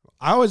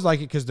 I always like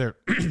it because they're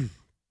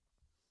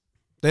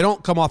they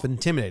don't come off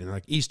intimidating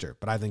like Easter,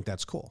 but I think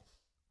that's cool.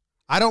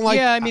 I don't like.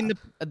 Yeah, I mean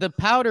the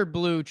powder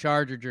blue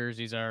Charger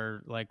jerseys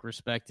are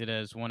respected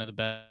as one of the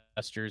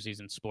best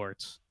jerseys in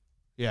sports.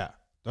 Yeah,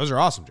 those are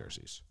awesome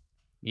jerseys.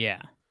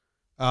 Yeah.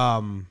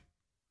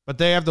 But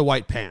they have the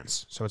white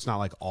pants, so it's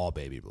not all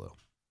baby blue.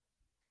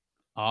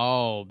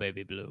 Oh,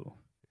 baby blue.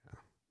 Yeah.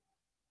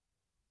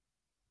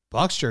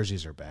 Bucks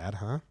jerseys are bad,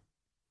 huh?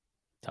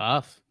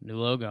 Tough. New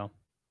logo.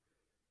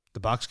 The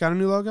Bucks got a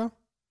new logo?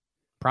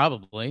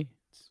 Probably.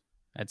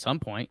 At some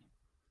point.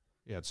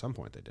 Yeah, at some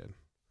point they did.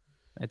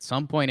 At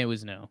some point it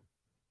was new.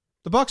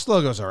 The Bucks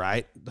logo's all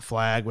right. The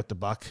flag with the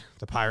buck,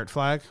 the pirate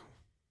flag.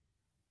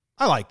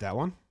 I like that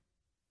one.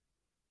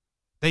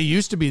 They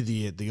used to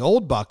be the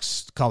old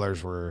Bucks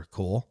colors were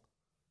cool.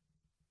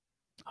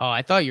 Oh,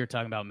 I thought you were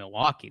talking about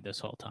Milwaukee this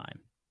whole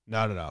time.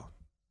 No.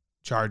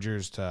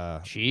 Chargers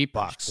to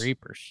Bucks.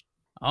 Creepers.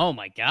 Oh,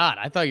 my God.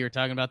 I thought you were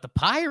talking about the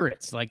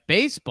Pirates,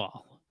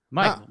 baseball.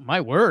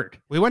 My word.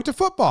 We went to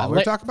football. We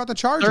were talking about the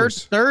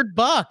Chargers. Third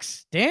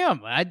Bucks.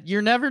 Damn.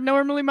 You're never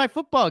normally my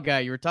football guy.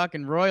 You were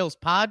talking Royals,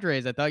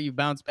 Padres. I thought you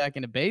bounced back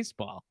into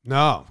baseball.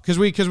 No, because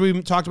we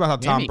talked about how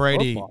Tom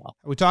Brady. Football.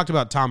 We talked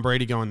about Tom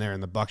Brady going there,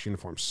 and the Bucks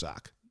uniforms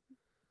suck.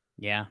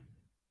 Yeah.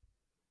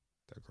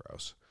 They're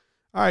gross.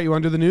 All right, you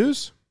want to do the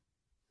news?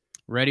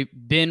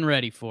 Been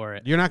ready for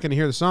it. You're not going to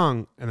hear the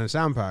song and the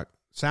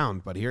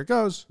sound, but here it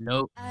goes.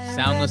 Nope.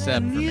 Soundless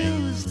F for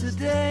me.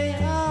 Today,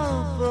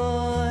 oh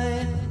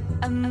boy,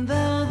 and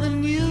though the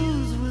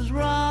news was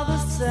rather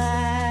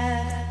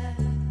sad,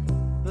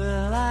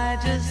 well, I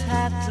just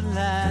had to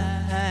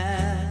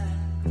laugh.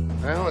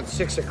 Well, it's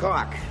 6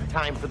 o'clock.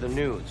 Time for the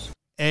news.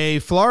 A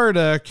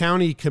Florida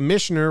county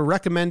commissioner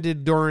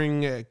recommended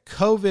during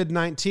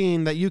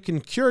COVID-19 that you can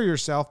cure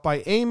yourself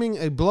by aiming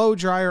a blow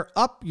dryer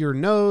up your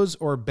nose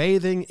or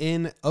bathing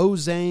in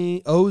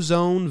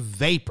ozone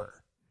vapor.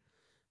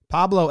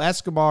 Pablo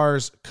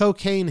Escobar's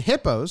cocaine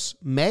hippos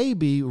may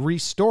be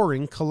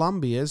restoring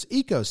Colombia's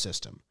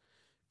ecosystem.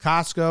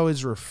 Costco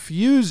is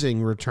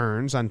refusing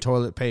returns on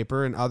toilet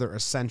paper and other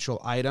essential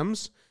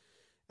items.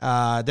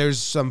 There's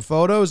some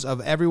photos of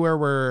everywhere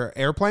where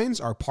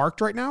airplanes are parked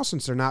right now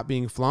since they're not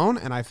being flown,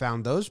 and I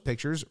found those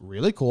pictures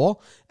really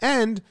cool.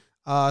 And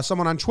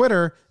someone on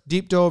Twitter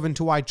deep dove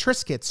into why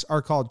Triscuits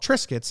are called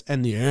Triscuits,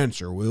 and the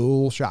answer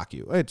will shock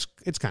you.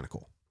 It's kind of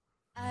cool.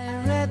 I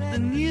read the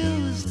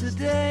news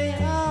today,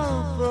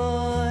 oh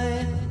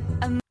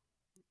boy.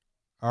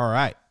 All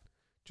right.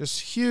 Just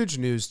huge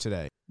news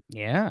today.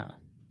 Yeah.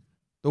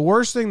 The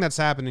worst thing that's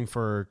happening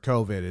for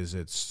COVID is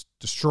it's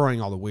destroying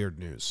all the weird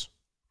news.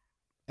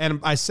 And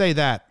I say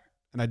that,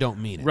 and I don't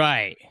mean it.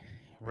 Right,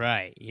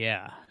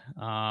 yeah.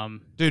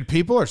 Dude,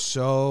 people are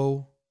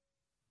so...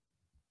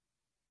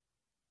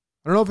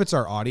 I don't know if it's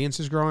our audience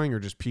is growing or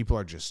just people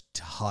are just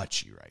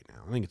touchy right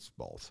now. I think it's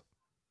both.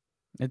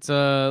 It's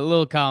a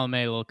little column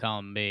A, little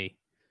column B.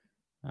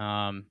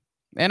 And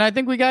I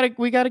think we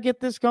gotta get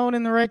this going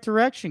in the right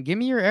direction. Give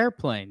me your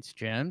airplanes,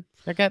 Jim.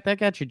 That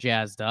got you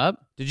jazzed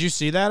up. Did you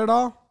see that at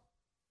all?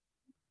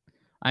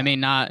 I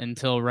mean, not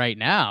until right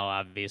now,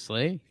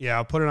 obviously. Yeah,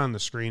 I'll put it on the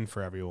screen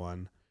for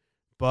everyone.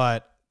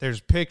 But there's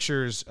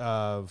pictures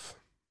of...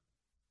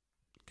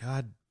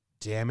 God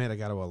damn it, I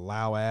got to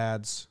allow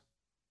ads.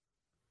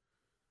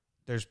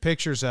 There's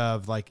pictures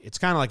of, like, it's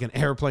kind of like an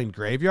airplane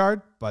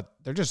graveyard, but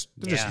they're just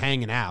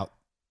hanging out.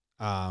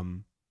 But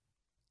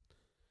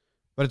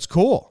it's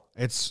cool.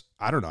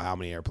 I don't know how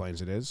many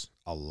airplanes it is.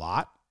 A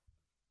lot.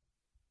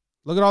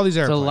 Look at all these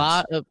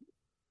airplanes.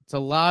 It's a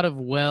lot of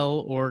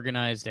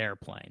well-organized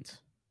airplanes.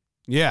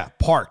 Yeah,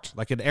 parked,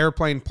 like an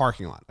airplane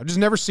parking lot. I've just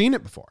never seen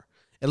it before.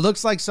 It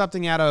looks like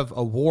something out of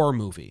a war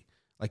movie,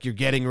 like you're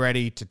getting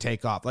ready to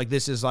take off. Like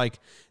this is like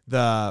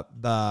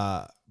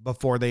the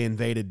before they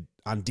invaded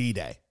on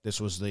D-Day. This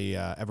was the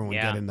everyone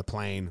get in the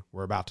plane.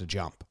 We're about to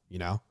jump, you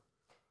know?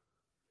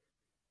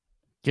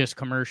 Just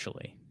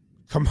commercially.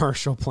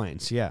 Commercial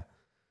planes, yeah.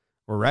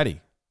 We're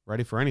ready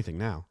for anything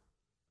now.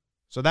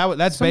 So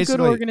that's some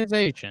basically good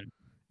organization.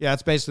 Yeah,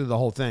 that's basically the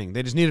whole thing.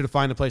 They just needed to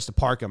find a place to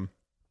park them.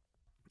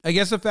 I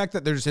guess the fact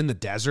that they're just in the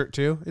desert,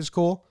 too, is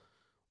cool.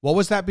 What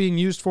was that being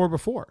used for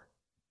before?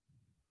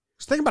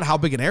 Just think about how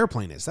big an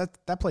airplane is.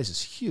 That place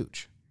is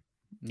huge.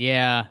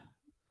 Yeah.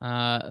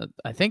 I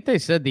think they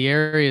said the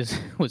area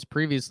was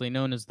previously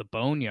known as the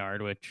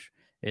Boneyard, which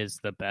is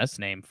the best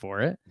name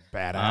for it.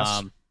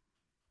 Badass.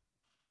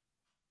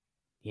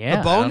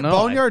 Yeah.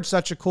 Boneyard's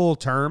such a cool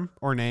term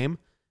or name.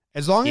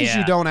 As long as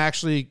you don't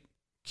actually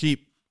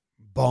keep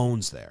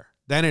bones there,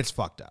 then it's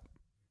fucked up.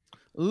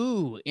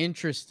 Ooh,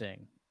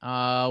 interesting.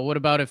 What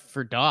about it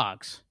for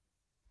dogs?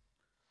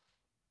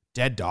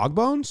 Dead dog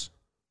bones?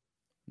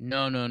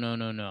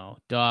 No.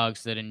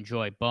 Dogs that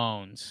enjoy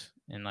bones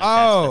and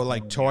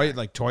like toy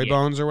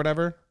bones or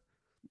whatever.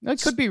 That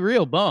could be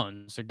real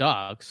bones or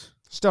dogs.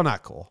 Still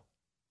not cool.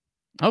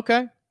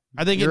 Okay.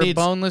 I think You're it needs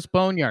a boneless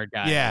boneyard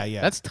guy.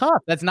 Yeah. That's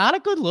tough. That's not a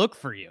good look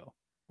for you.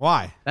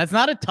 Why? That's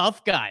not a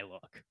tough guy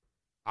look.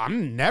 I've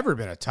never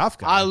been a tough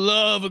guy.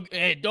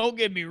 Hey, don't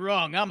get me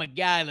wrong. I'm a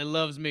guy that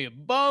loves me a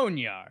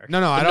boneyard. No,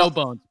 I don't. No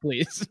bones,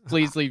 please.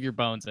 Please leave your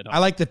bones at home. I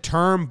like the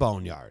term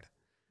boneyard.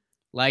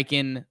 Like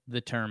in the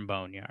term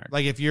boneyard.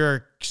 Like if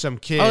you're some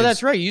kid. Oh,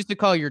 that's right. You used to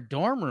call your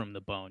dorm room the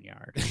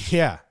boneyard.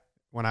 Yeah.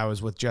 When I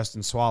was with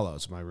Justin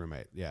Swallows, my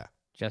roommate. Yeah.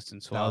 Justin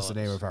Swallows. That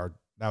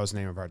was the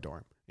name of our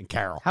dorm. And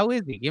Carol. How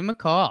is he? Give him a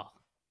call.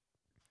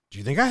 Do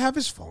you think I have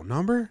his phone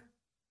number?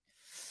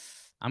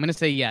 I'm going to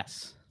say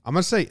yes. I'm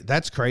going to say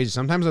that's crazy.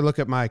 Sometimes I look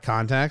at my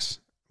contacts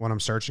when I'm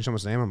searching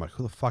someone's name. I'm like,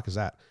 who the fuck is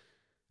that?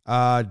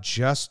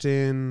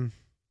 Justin.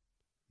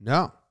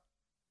 No.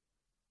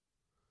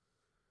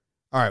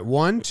 All right.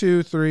 1,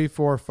 2, 3,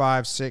 4,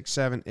 5, 6,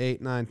 7,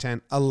 8, 9,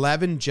 10,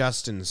 11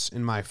 Justins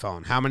in my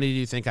phone. How many do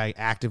you think I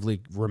actively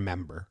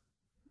remember?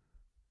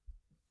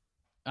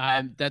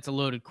 That's a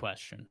loaded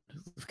question.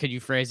 Could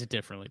you phrase it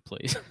differently,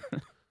 please?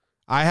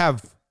 I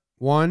have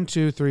 1,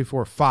 2, 3,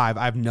 4, 5.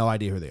 I have no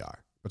idea who they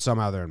are, but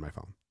somehow they're in my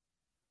phone.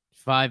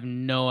 5,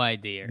 no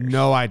idea.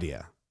 No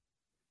idea.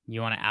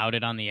 You want to out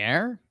it on the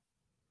air?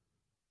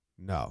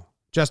 No.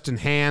 Justin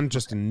Hand,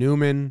 Justin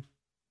Newman,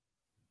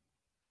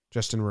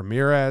 Justin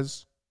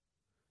Ramirez.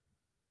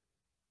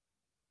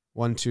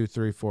 1, 2,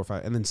 3, 4,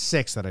 5, and then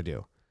 6 that I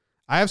do.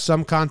 I have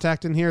some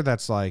contact in here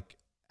that's like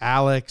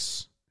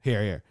Alex.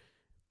 Here.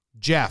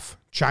 Jeff,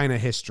 China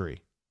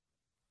history.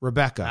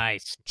 Rebecca,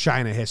 nice.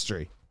 China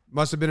history.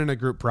 Must have been in a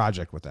group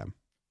project with them.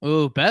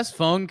 Ooh, best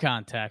phone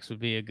contacts would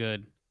be a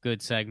good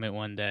segment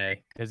one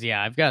day. Because,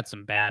 yeah, I've got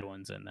some bad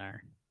ones in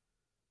there.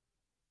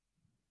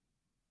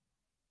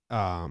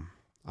 I'm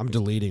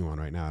deleting one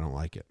right now. I don't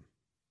like it.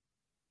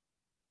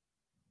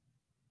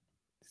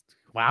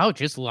 Wow,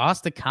 just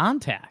lost a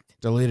contact.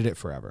 Deleted it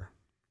forever.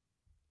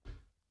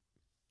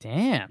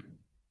 Damn.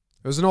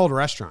 It was an old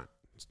restaurant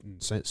in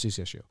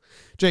CCSU.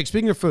 Jake,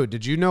 speaking of food,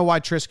 did you know why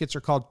Triscuits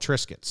are called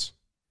Triscuits?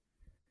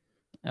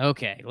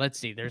 Okay, let's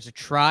see. There's a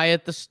try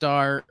at the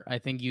start. I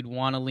think you'd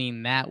want to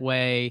lean that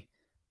way.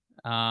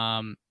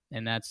 And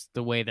that's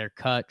the way they're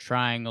cut.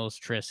 Triangles,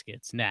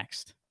 Triscuits.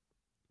 Next.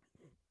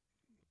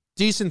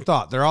 Decent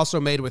thought. They're also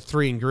made with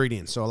 3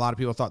 ingredients. So a lot of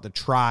people thought the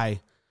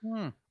try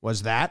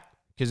was that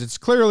because it's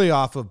clearly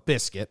off of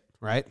biscuit,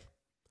 right?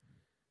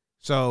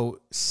 So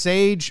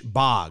Sage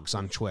Boggs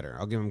on Twitter.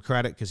 I'll give him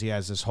credit because he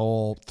has this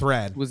whole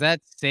thread. Was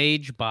that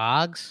Sage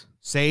Boggs?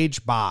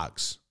 Sage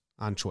Boggs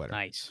on Twitter.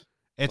 Nice.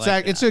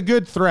 It's a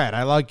good thread.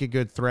 I like a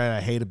good thread.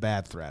 I hate a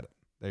bad thread.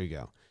 There you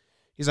go.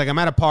 He's like, I'm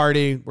at a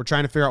party. We're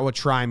trying to figure out what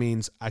try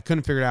means. I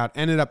couldn't figure it out.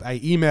 I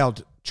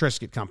emailed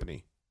Triscuit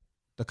Company,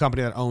 the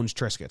company that owns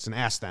Triscuits, and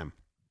asked them.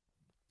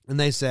 And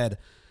they said,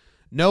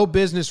 no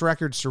business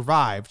record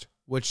survived,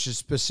 which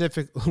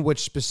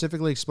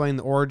specifically explained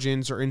the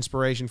origins or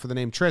inspiration for the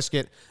name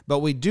Triscuit, but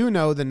we do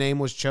know the name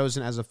was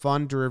chosen as a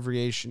fun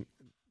derivation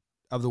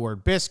of the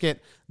word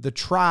biscuit. The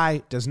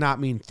try does not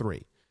mean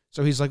 3.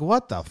 So he's like,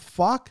 what the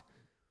fuck?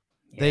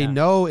 Yeah. They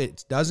know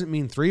it doesn't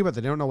mean 3, but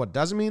they don't know what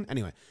doesn't mean.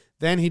 Anyway,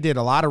 then he did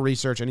a lot of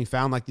research, and he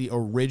found like the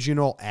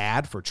original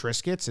ad for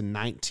Triscuits in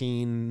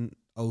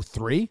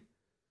 1903.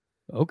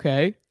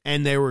 Okay.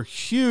 And they were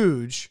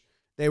huge.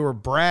 They were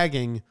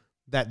bragging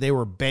that they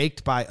were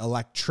baked by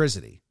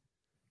electricity.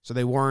 So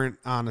they weren't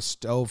on a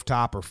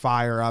stovetop or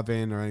fire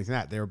oven or anything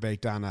like that. They were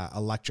baked on an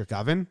electric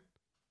oven.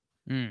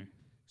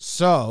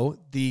 So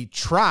the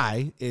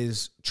try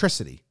is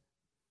tricity.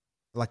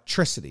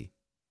 Electricity.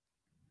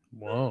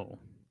 Whoa.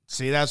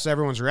 See, that's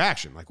everyone's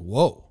reaction. Like,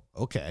 whoa,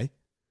 okay.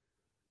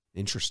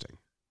 Interesting.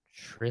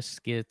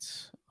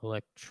 Triscuits,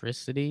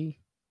 electricity?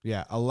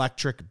 Yeah,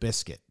 electric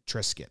biscuit.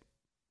 Triscuit.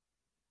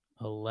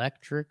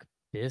 Electric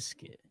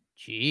biscuit.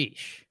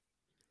 Jeesh.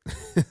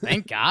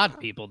 Thank God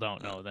people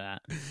don't know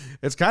that.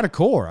 It's kind of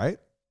cool, right?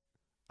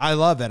 I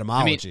love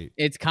etymology. I mean,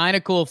 it's kind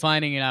of cool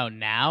finding it out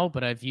now,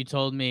 but if you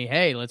told me,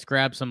 hey, let's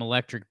grab some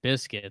electric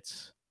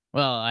biscuits,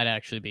 well, I'd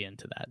actually be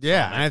into that.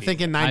 Yeah, so and I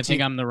think I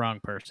think I'm the wrong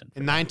person.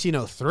 In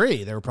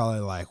 1903, they were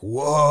probably like,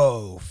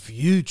 whoa,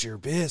 future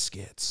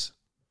biscuits.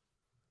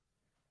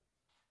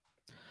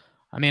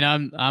 I mean,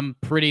 I'm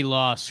pretty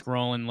lost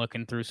scrolling,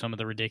 looking through some of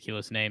the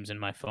ridiculous names in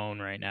my phone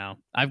right now.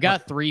 I've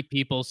got 3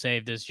 people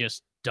saved as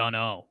just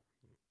dunno.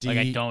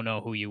 I don't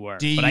know who you were,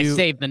 but I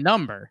saved the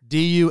number.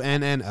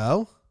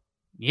 DUNNO?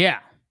 Yeah.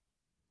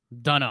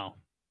 Dunno.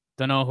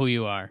 Dunno who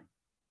you are.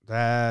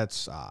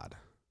 That's odd.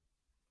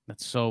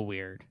 That's so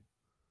weird.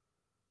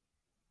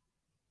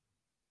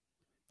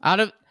 Out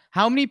of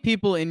how many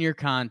people in your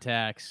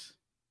contacts,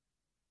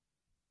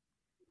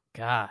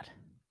 God,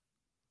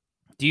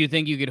 do you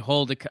think you could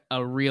hold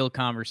a real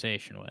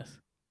conversation with?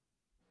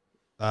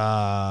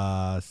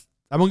 I'm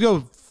going to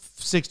go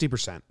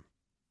 60%.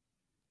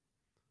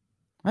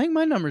 I think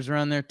my number's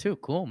around there too.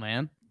 Cool,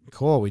 man.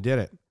 Cool, we did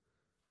it.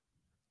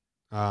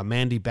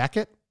 Mandy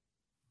Beckett.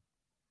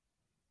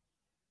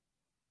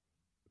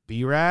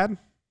 B-Rad.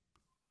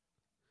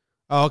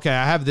 Oh, okay,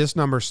 I have this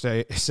number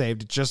saved.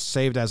 It just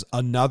saved as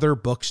another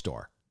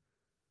bookstore.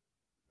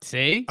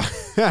 See?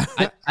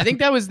 I think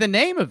that was the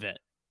name of it.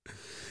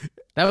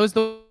 That was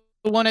the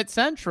one at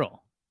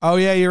Central. Oh,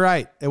 yeah, you're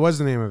right. It was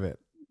the name of it.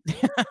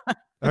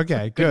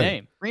 Okay, good. Good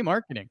name. Free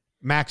marketing.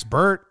 Max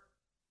Burt,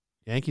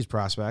 Yankees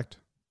prospect.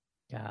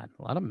 God,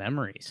 a lot of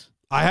memories.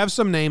 I have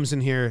some names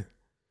in here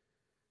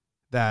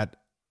that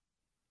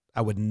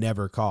I would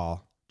never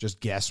call. Just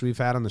guests we've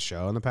had on the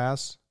show in the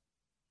past.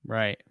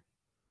 Right.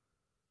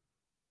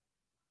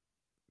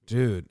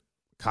 Dude,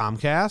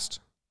 Comcast?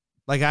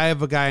 Like, I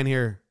have a guy in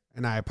here,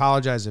 and I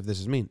apologize if this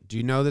is mean. Do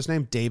you know this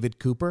name? David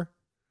Cooper?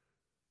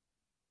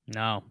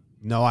 No.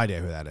 No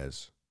idea who that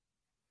is.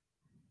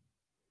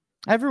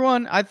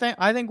 Everyone, I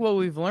think what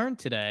we've learned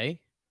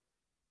today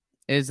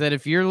is that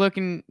if you're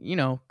looking,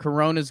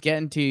 Corona's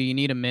getting to you, you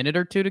need a minute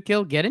or two to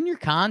kill, get in your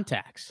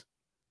contacts.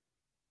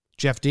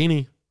 Jeff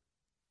Deeney.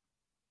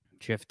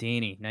 Jeff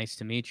Deeney, nice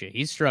to meet you.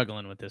 He's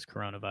struggling with this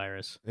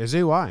coronavirus. Is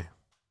he? Why?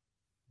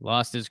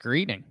 Lost his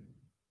greeting.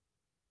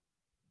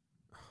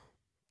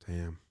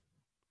 Damn.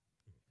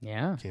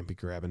 Yeah. Can't be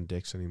grabbing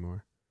dicks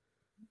anymore.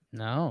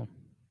 No.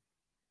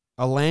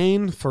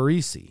 Elaine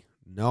Farisi.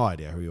 No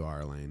idea who you are,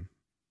 Elaine.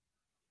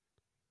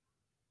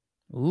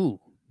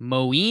 Ooh,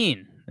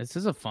 Moeen. This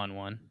is a fun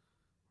one.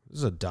 This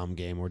is a dumb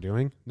game we're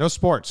doing. No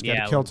sports.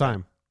 Got to kill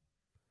time.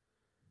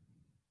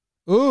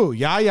 Ooh,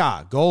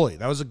 Yaya, goalie.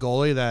 That was a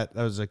goalie that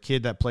was a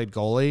kid that played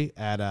goalie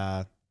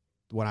at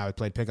when I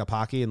played pickup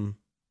hockey in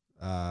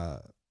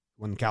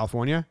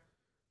California,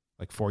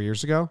 like 4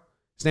 years ago.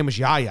 His name was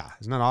Yaya.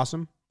 Isn't that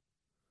awesome?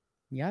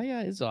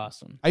 Yaya is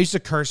awesome. I used to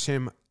curse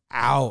him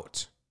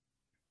out.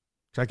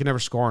 So I could never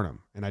score on him.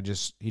 And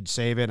he'd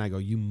save it, and I go,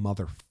 you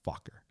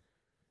motherfucker.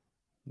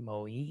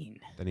 Moeen.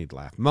 Then he'd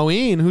laugh.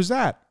 Moeen? Who's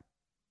that?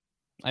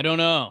 I don't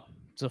know.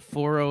 It's a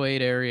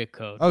 408 area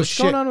code. Oh, What's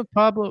shit. going on with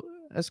Pablo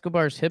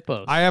Escobar's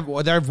Hippos? I have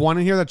one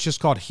in here that's just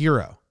called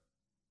Hero.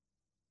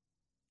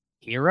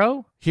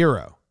 Hero?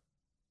 Hero.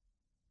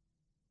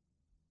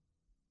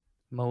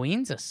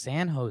 Moeen's a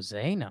San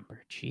Jose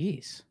number.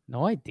 Jeez.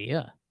 No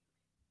idea.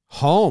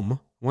 Home?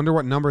 Wonder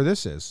what number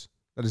this is.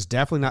 That is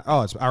definitely not.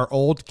 Oh, it's our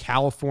old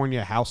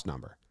California house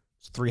number.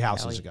 It's 3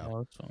 houses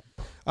ago.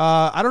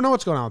 I don't know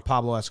what's going on with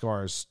Pablo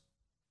Escobar's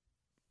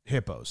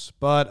Hippos,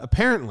 but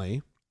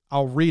apparently,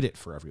 I'll read it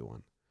for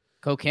everyone.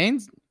 Cocaine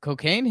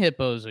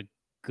hippo's a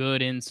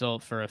good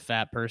insult for a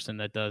fat person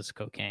that does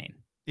cocaine.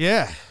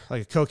 Yeah,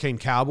 like a cocaine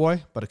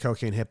cowboy, but a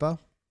cocaine hippo.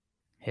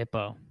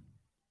 Hippo.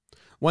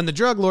 When the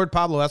drug lord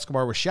Pablo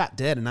Escobar was shot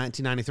dead in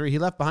 1993, he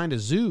left behind a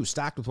zoo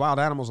stocked with wild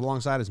animals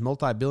alongside his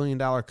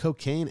multi-billion-dollar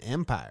cocaine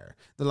empire.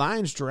 The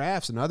lions,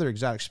 giraffes, and other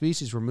exotic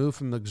species were moved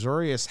from the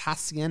luxurious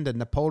Hacienda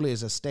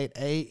Napoli's Estate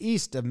A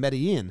east of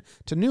Medellin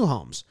to new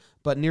homes.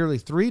 But nearly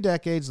 3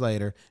 decades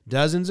later,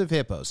 dozens of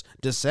hippos,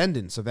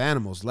 descendants of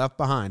animals left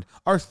behind,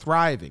 are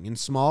thriving in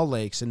small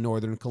lakes in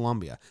northern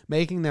Colombia,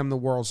 making them the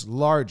world's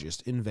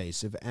largest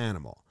invasive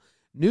animal.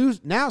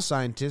 Now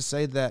scientists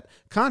say that,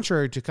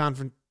 contrary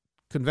to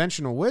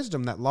conventional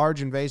wisdom that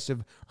large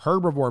invasive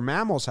herbivore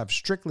mammals have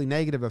strictly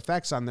negative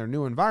effects on their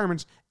new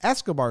environments,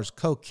 Escobar's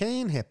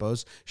cocaine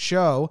hippos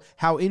show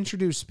how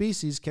introduced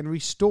species can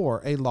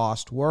restore a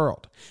lost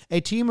world.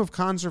 A team of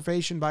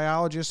conservation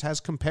biologists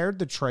has compared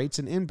the traits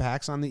and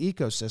impacts on the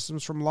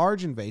ecosystems from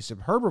large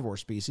invasive herbivore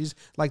species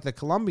like the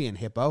Colombian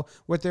hippo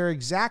with their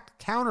exact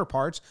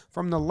counterparts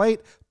from the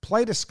late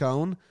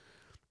Pleistocene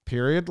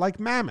period like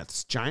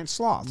mammoths, giant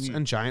sloths,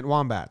 and giant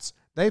wombats.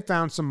 They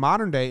found some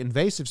modern-day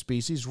invasive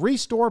species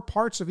restore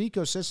parts of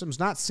ecosystems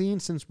not seen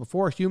since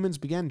before humans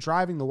began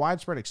driving the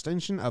widespread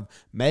extinction of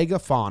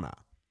megafauna.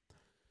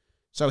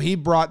 So he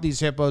brought these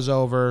hippos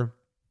over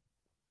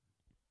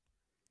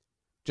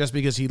just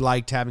because he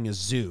liked having a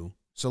zoo.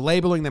 So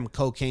labeling them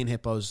cocaine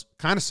hippos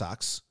kind of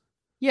sucks.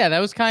 Yeah, that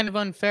was kind of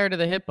unfair to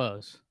the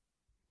hippos.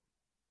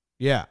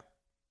 Yeah.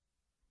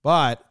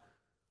 But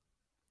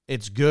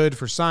it's good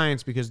for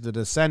science because the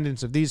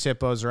descendants of these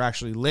hippos are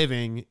actually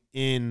living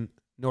in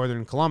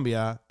northern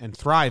Colombia and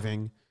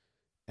thriving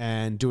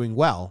and doing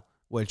well,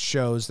 which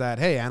shows that,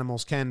 hey,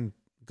 animals can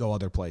go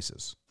other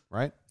places,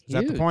 right? Is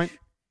that the point?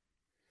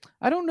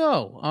 I don't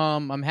know.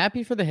 I'm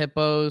happy for the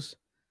hippos.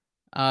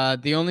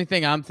 The only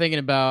thing I'm thinking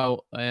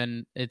about,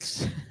 and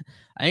it's,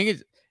 I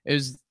think it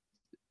was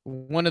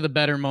one of the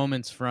better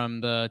moments from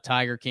the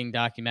Tiger King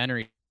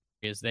documentary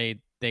is they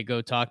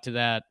go talk to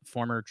that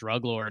former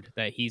drug lord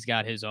that he's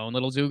got his own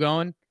little zoo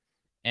going,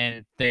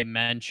 and they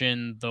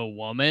mention the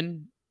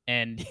woman.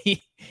 And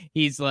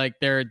he's like,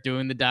 they're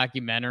doing the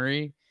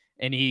documentary,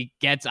 and he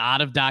gets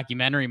out of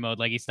documentary mode.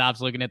 Like, he stops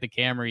looking at the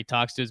camera. He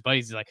talks to his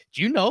buddies. He's like,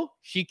 do you know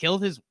she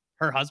killed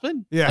her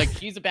husband? Yeah. Like,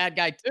 she's a bad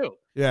guy too.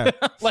 Yeah.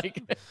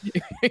 Like,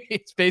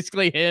 it's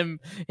basically him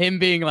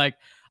being like,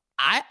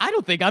 I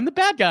don't think I'm the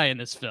bad guy in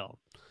this film.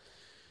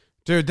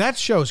 Dude, that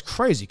show is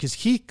crazy because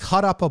he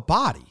cut up a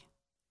body.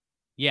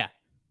 Yeah.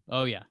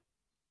 Oh, yeah.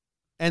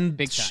 And,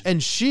 Big time.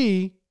 And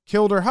she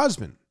killed her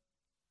husband.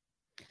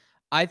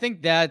 I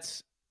think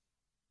that's,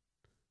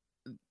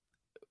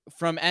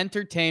 from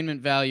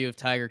entertainment value of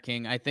Tiger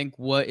King, I think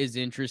what is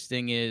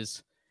interesting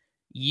is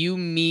you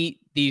meet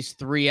these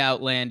 3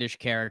 outlandish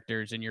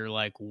characters and you're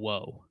like,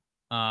 whoa.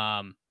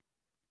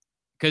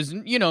 Because,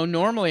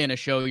 normally in a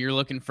show, you're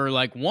looking for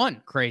like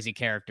 1 crazy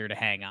character to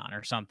hang on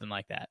or something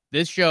like that.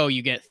 This show,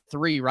 you get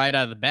 3 right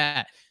out of the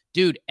bat.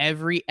 Dude,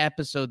 every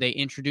episode they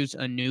introduce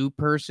a new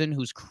person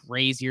who's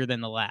crazier than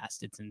the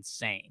last. It's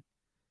insane.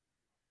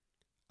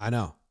 I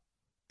know.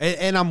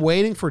 And I'm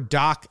waiting for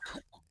Doc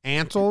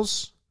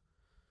Antles.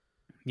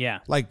 Yeah.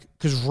 Like,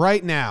 because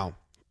right now,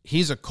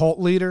 he's a cult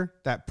leader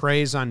that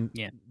preys on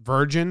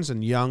virgins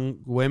and young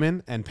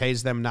women and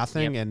pays them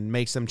nothing and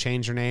makes them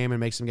change their name and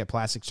makes them get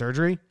plastic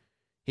surgery.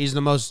 He's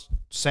the most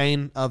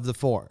sane of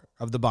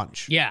the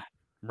bunch. Yeah.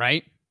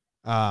 Right?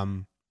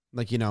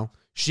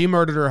 She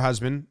murdered her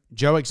husband.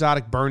 Joe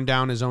Exotic burned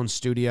down his own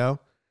studio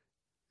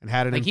and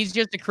had it. Like, he's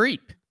just a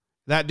creep.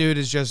 That dude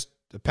is just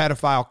a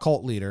pedophile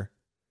cult leader.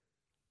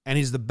 And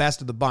he's the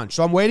best of the bunch.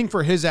 So I'm waiting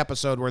for his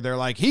episode where they're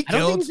like, I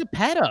don't think he's a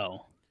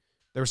pedo.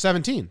 They were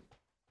 17.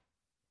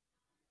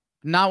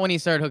 Not when he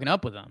started hooking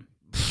up with them.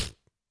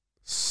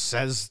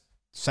 Says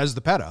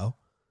the pedo.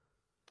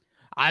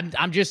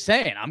 I'm just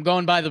saying. I'm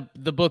going by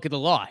the book of the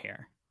law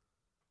here.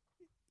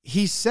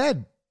 He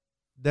said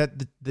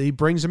that he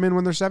brings them in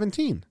when they're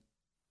 17.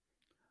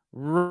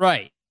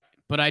 Right.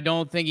 But I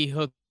don't think he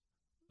hooks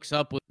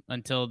up with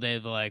until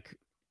they've like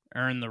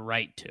earned the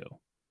right to.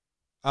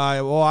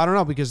 Well, I don't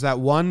know, because that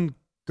one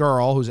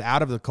girl who's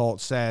out of the cult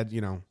said,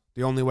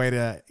 the only way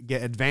to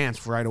get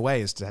advanced right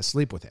away is to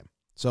sleep with him.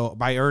 So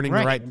by earning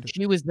the right.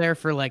 She was there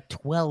for like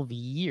 12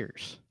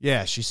 years.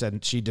 Yeah, she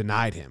said she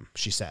denied him,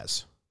 she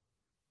says.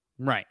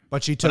 Right.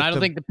 But she took I don't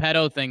think the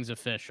pedo thing's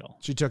official.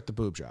 She took the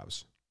boob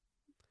jobs.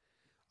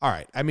 all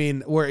right. I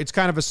mean, where it's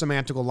kind of a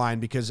semantical line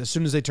because as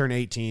soon as they turn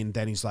 18,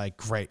 then he's like,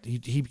 great.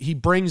 He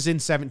brings in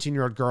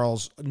 17-year-old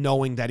girls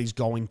knowing that he's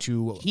going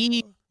to.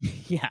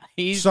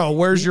 So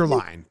where's your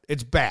line?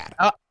 It's bad.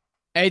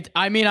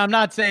 I mean, I'm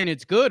not saying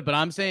it's good, but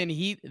I'm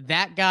saying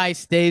that guy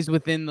stays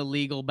within the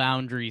legal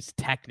boundaries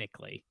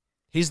technically.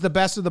 He's the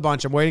best of the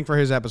bunch. I'm waiting for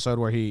his episode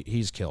where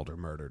he's killed or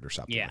murdered or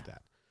something like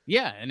that.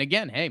 Yeah, and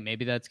again, hey,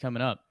 maybe that's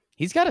coming up.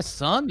 He's got a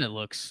son that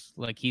looks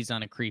like he's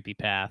on a creepy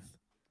path.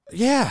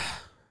 Yeah.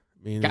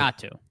 I mean, got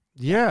to.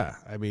 Yeah.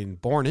 I mean,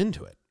 born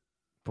into it.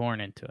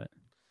 Born into it.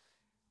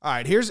 All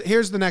right,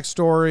 here's the next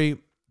story.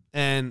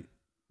 And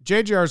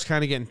JJR is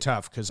kind of getting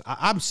tough because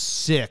I'm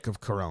sick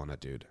of Corona,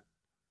 dude.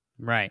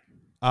 Right.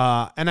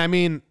 And I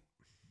mean,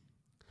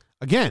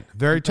 again,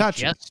 very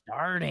touchy. Just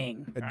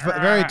starting.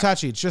 Very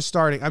touchy. It's just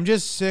starting. I'm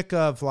just sick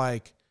of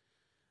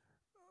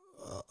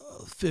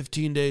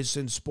 15 days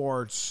since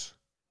sports.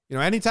 You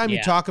know, anytime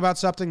you talk about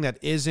something that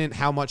isn't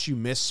how much you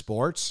miss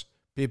sports,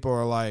 people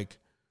are like,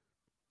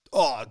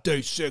 oh,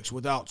 day 6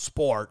 without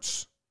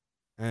sports.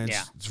 And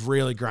it's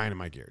really grinding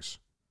my gears.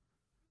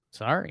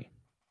 Sorry.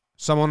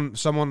 Someone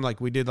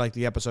we did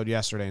the episode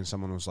yesterday and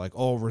someone was like,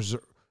 oh,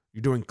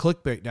 you're doing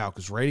clickbait now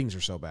because ratings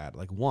are so bad.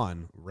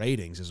 One,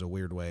 ratings is a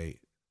weird way.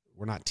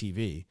 We're not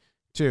TV.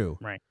 2,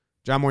 right.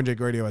 John Moore and Jake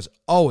Radio has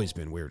always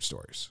been weird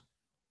stories.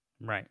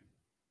 Right.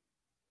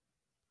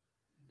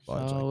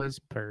 But so is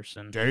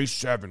person. Day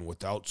 7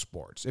 without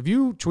sports. If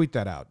you tweet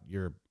that out,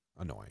 you're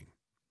annoying.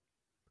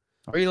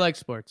 Or you like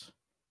sports.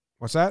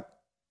 What's that?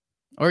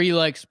 Or you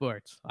like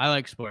sports. I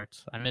like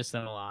sports. I miss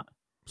them a lot.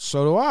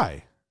 So do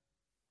I.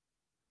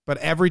 But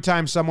every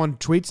time someone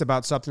tweets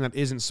about something that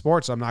isn't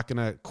sports, I'm not going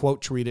to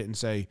quote tweet it and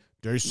say,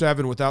 day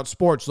 7 without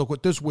sports. Look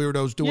what this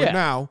weirdo's doing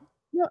now.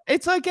 Yeah,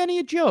 it's like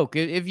any joke.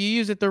 If you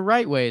use it the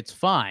right way, it's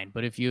fine.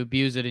 But if you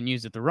abuse it and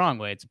use it the wrong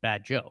way, it's a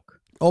bad joke.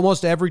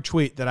 Almost every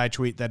tweet that I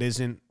tweet that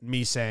isn't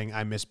me saying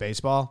I miss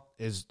baseball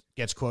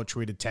gets quote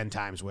tweeted 10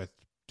 times with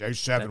day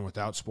 7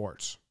 without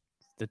sports.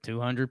 The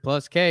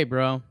 200+ K,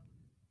 bro.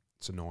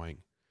 It's annoying.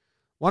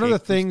 One of the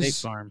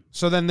things.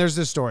 So then there's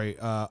this story.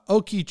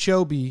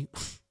 Okeechobee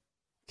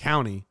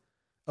County.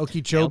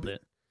 Okeechobee.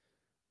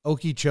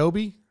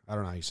 Okeechobee? I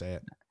don't know how you say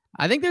it.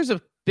 I think there's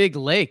a big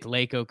lake,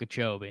 Lake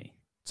Okeechobee.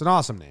 It's an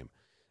awesome name.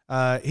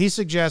 He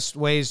suggests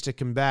ways to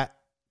combat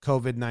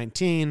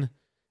COVID-19.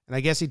 And I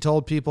guess he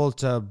told people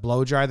to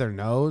blow dry their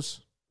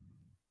nose.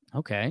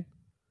 Okay.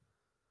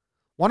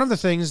 One of the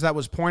things that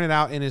was pointed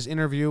out in his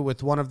interview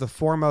with one of the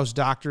foremost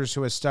doctors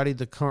who has studied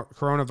the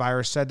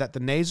coronavirus said that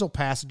the nasal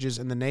passages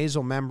and the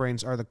nasal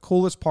membranes are the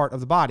coolest part of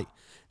the body.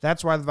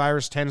 That's why the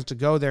virus tends to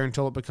go there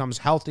until it becomes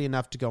healthy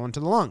enough to go into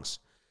the lungs.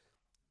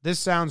 This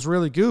sounds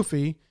really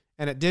goofy,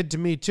 and it did to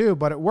me too,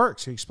 but it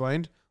works, he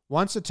explained.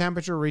 Once the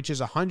temperature reaches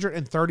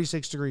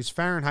 136 degrees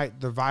Fahrenheit,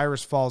 the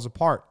virus falls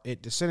apart.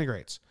 It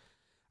disintegrates.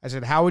 I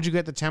said, how would you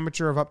get the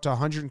temperature of up to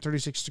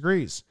 136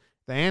 degrees?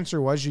 The answer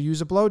was you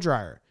use a blow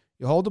dryer.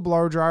 You hold the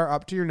blow dryer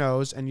up to your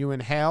nose and you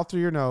inhale through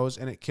your nose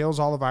and it kills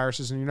all the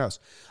viruses in your nose.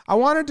 I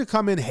wanted to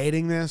come in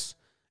hating this.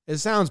 It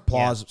sounds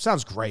plausible. Yeah.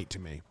 Sounds great to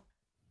me.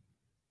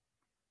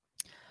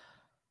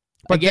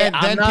 But again,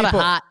 then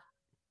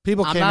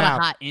people came out. I'm not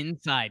a hot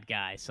inside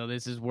guy, so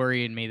this is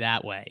worrying me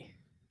that way.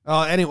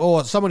 Oh, anyway,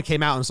 well, someone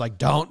came out and was like,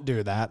 don't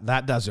do that.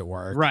 That doesn't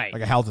work. Right.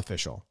 Like a health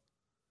official.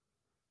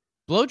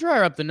 Blow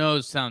dryer up the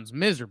nose sounds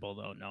miserable,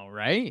 though, no,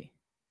 right?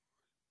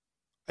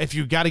 If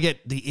you got to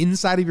get the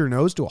inside of your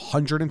nose to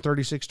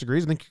 136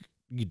 degrees, I think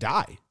you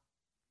die.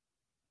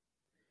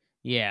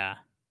 Yeah.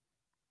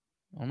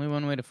 Only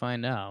one way to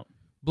find out.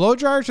 Blow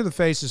dryer to the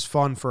face is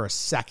fun for a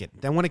second.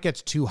 Then when it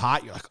gets too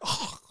hot, you're like,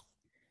 oh.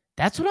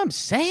 That's what I'm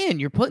saying.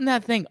 You're putting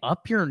that thing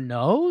up your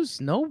nose?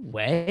 No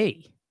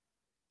way.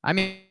 I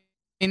mean,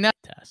 in that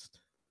test.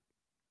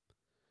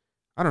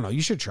 I don't know.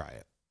 You should try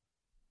it.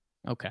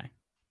 Okay.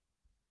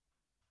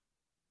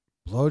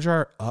 Blow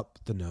dryer up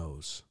the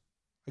nose.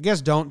 I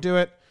guess don't do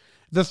it.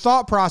 The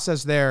thought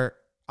process there,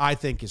 I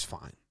think, is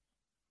fine.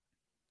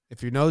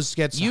 If your nose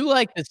gets... You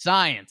like the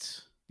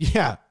science.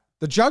 Yeah.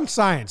 The junk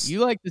science. You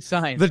like the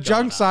science. The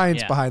junk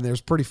science behind there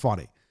is pretty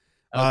funny.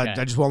 Okay.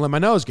 I just won't let my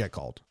nose get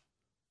cold.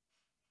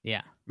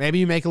 Yeah. Maybe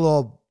you make a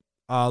little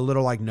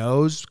like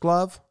nose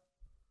glove.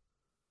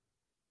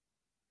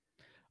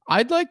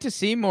 I'd like to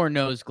see more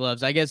nose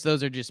gloves. I guess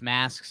those are just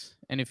masks.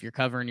 And if you're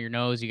covering your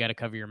nose, you got to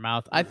cover your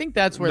mouth. I think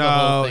that's where the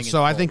whole thing is.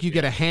 So I think you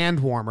get a hand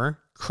warmer,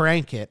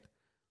 crank it,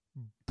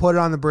 put it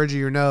on the bridge of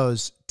your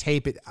nose,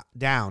 tape it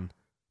down,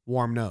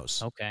 warm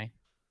nose. Okay.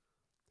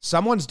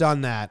 Someone's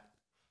done that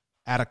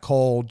at a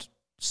cold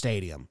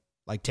stadium,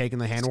 like taking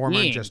the hand warmer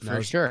and just for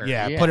nose. Sure.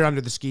 Yeah, put it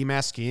under the ski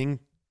mask skiing.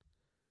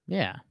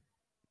 Yeah.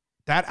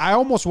 That I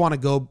almost want to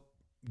go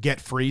get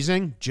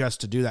freezing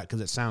just to do that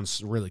because it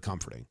sounds really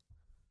comforting.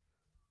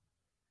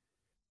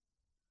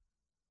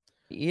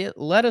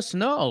 Let us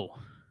know.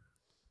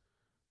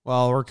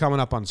 Well, we're coming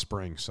up on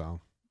spring,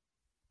 so.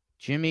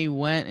 Jimmy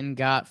went and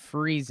got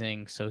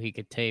freezing so he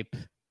could tape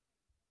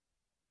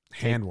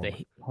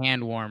the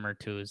hand warmer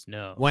to his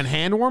nose. When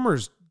hand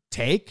warmers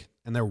take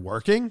and they're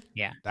working,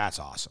 yeah, that's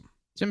awesome.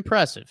 It's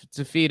impressive. It's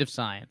a feat of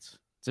science.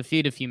 It's a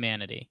feat of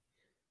humanity.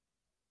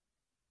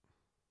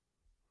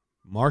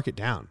 Mark it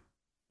down.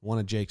 One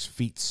of Jake's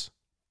feats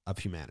of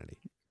humanity.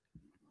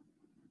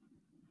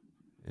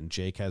 And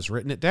Jake has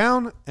written it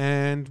down,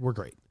 and we're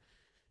great.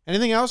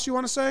 Anything else you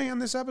want to say on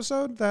this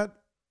episode that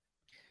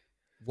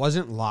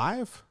wasn't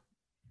live?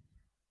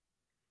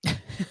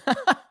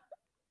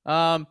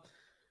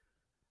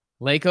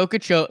 Lake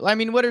Okeechobee. I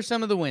mean, what are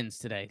some of the wins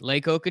today?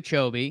 Lake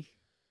Okeechobee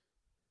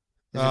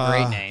is a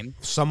great name.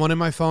 Someone in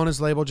my phone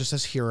is labeled just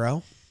as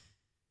hero.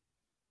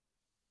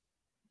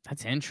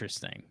 That's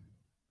interesting.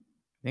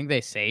 Think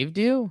they saved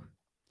you?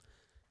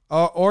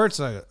 Or it's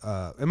it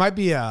might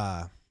be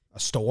a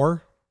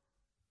store.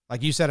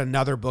 Like you said,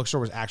 another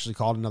bookstore was actually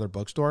called another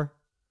bookstore.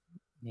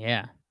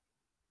 Yeah.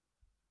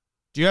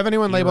 Do you have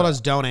anyone labeled as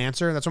don't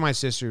answer? That's what my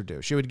sister would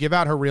do. She would give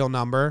out her real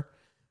number,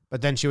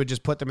 but then she would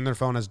just put them in their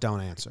phone as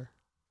don't answer.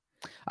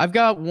 I've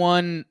got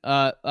one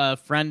a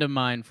friend of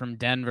mine from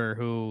Denver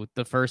who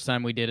the first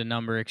time we did a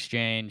number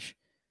exchange,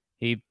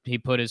 he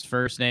put his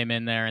first name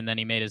in there and then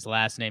he made his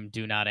last name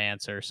do not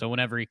answer. So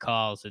whenever he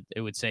calls,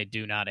 it would say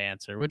do not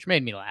answer, which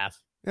made me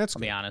laugh. That's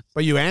I'll be honest.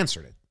 But you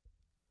answered it.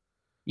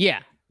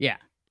 Yeah.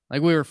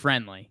 Like we were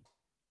friendly.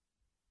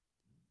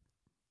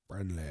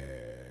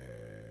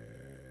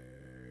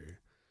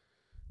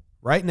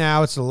 Right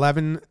now it's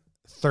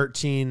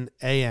 11:13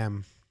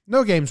 a.m.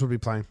 No games would be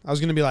playing. I was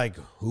going to be like,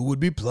 who would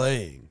be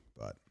playing?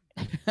 But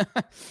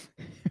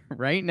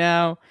right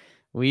now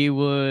we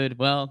would,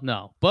 well,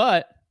 no,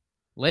 but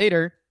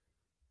later.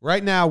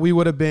 Right now we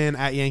would have been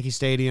at Yankee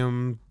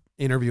Stadium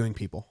interviewing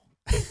people,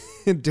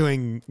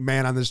 doing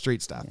man on the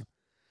street stuff. Yeah.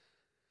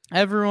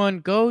 Everyone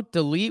go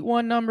delete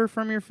one number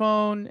from your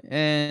phone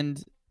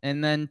and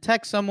then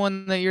text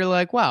someone that you're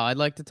like, wow, I'd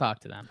like to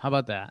talk to them. How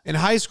about that? In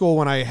high school,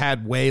 when I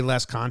had way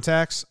less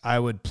contacts, I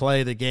would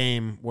play the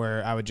game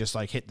where I would just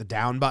like hit the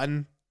down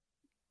button.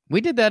 We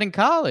did that in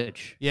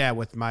college. Yeah,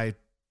 with my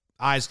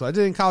eyes closed. I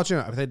did it in college too.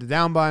 I would hit the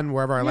down button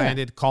wherever I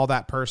landed, call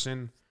that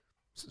person,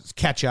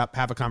 catch up,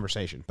 have a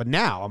conversation. But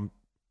now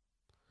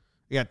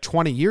I got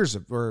 20 years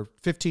or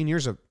 15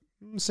 years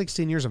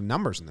 16 years of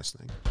numbers in this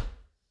thing.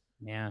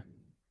 Yeah.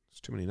 It's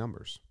too many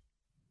numbers.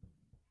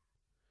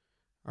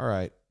 All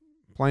right.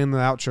 Playing the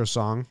outro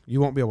song.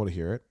 You won't be able to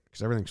hear it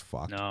because everything's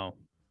fucked. No.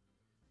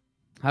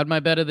 How'd my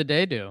bet of the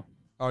day do?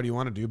 Oh, do you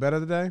want to do bet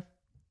of the day?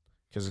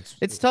 Because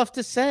it's tough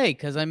to say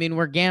because, I mean,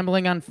 we're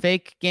gambling on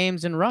fake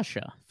games in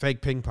Russia.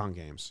 Fake ping pong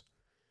games.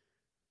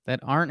 That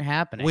aren't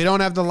happening. We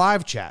don't have the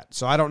live chat,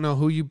 so I don't know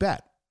who you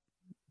bet.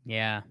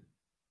 Yeah.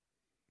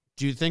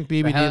 Do you think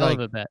BBD hell of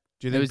a bet.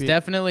 Do you it was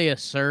definitely a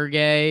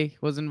Sergey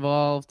was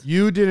involved.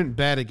 You didn't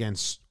bet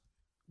against.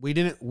 We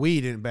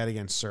didn't bet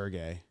against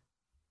Sergey.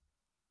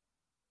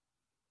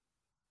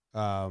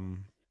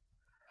 I'm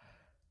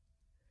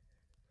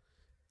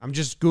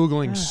just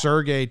Googling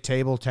Sergey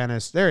table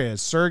tennis. There he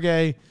is.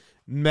 Sergey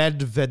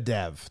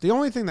Medvedev. The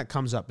only thing that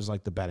comes up is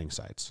like the betting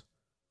sites.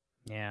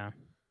 Yeah.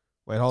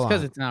 Wait, hold on.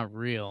 Because it's not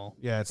real.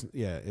 Yeah,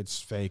 it's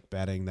fake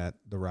betting that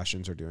the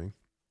Russians are doing.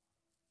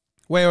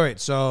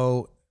 Wait.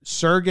 So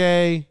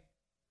Sergey,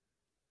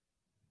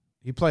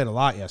 he played a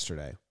lot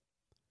yesterday.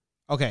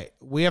 Okay,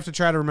 we have to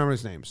try to remember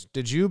his names.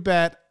 Did you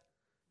bet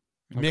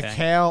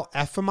Mikhail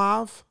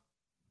Efimov?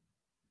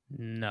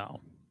 No.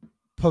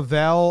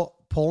 Pavel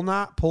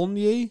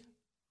Polny?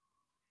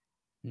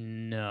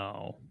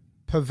 No.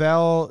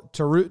 Pavel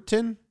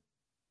Tarutin?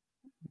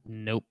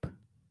 Nope.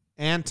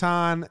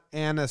 Anton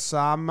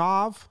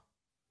Anisimov?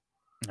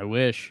 I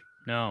wish.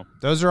 No.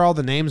 Those are all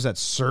the names that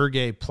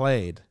Sergey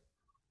played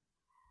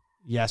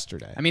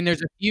yesterday. I mean,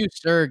 there's a few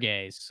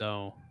Sergeys,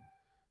 so...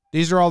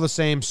 These are all the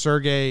same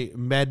Sergey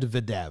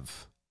Medvedev.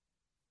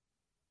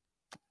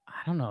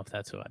 I don't know if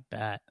that's who I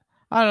bet.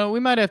 I don't know. We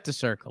might have to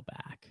circle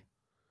back.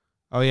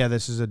 Oh, yeah,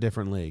 this is a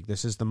different league.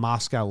 This is the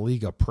Moscow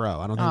Liga Pro.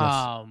 I don't think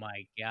that's... Oh,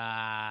 my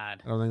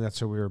God. I don't think that's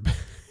who we were...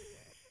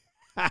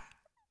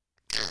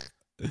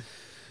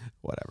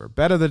 Whatever.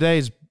 Bet of the day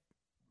is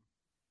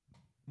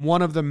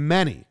one of the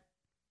many.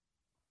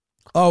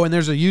 Oh, and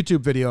there's a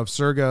YouTube video of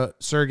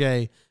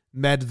Sergey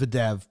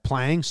Medvedev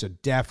playing, so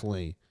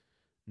definitely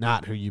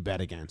not who you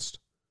bet against.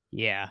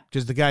 Yeah.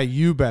 Because the guy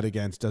you bet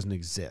against doesn't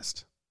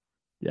exist.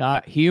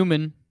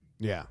 Human.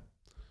 Yeah.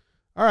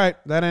 All right,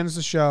 that ends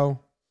the show.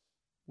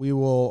 We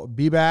will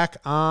be back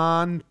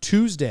on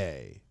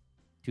Tuesday.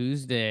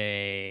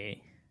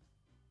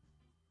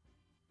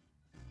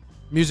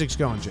 Music's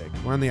going, Jake.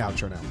 We're on the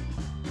outro now.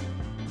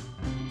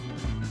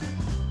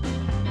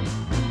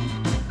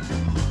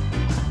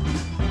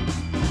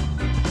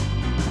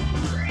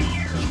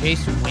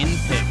 Chase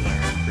Winfick.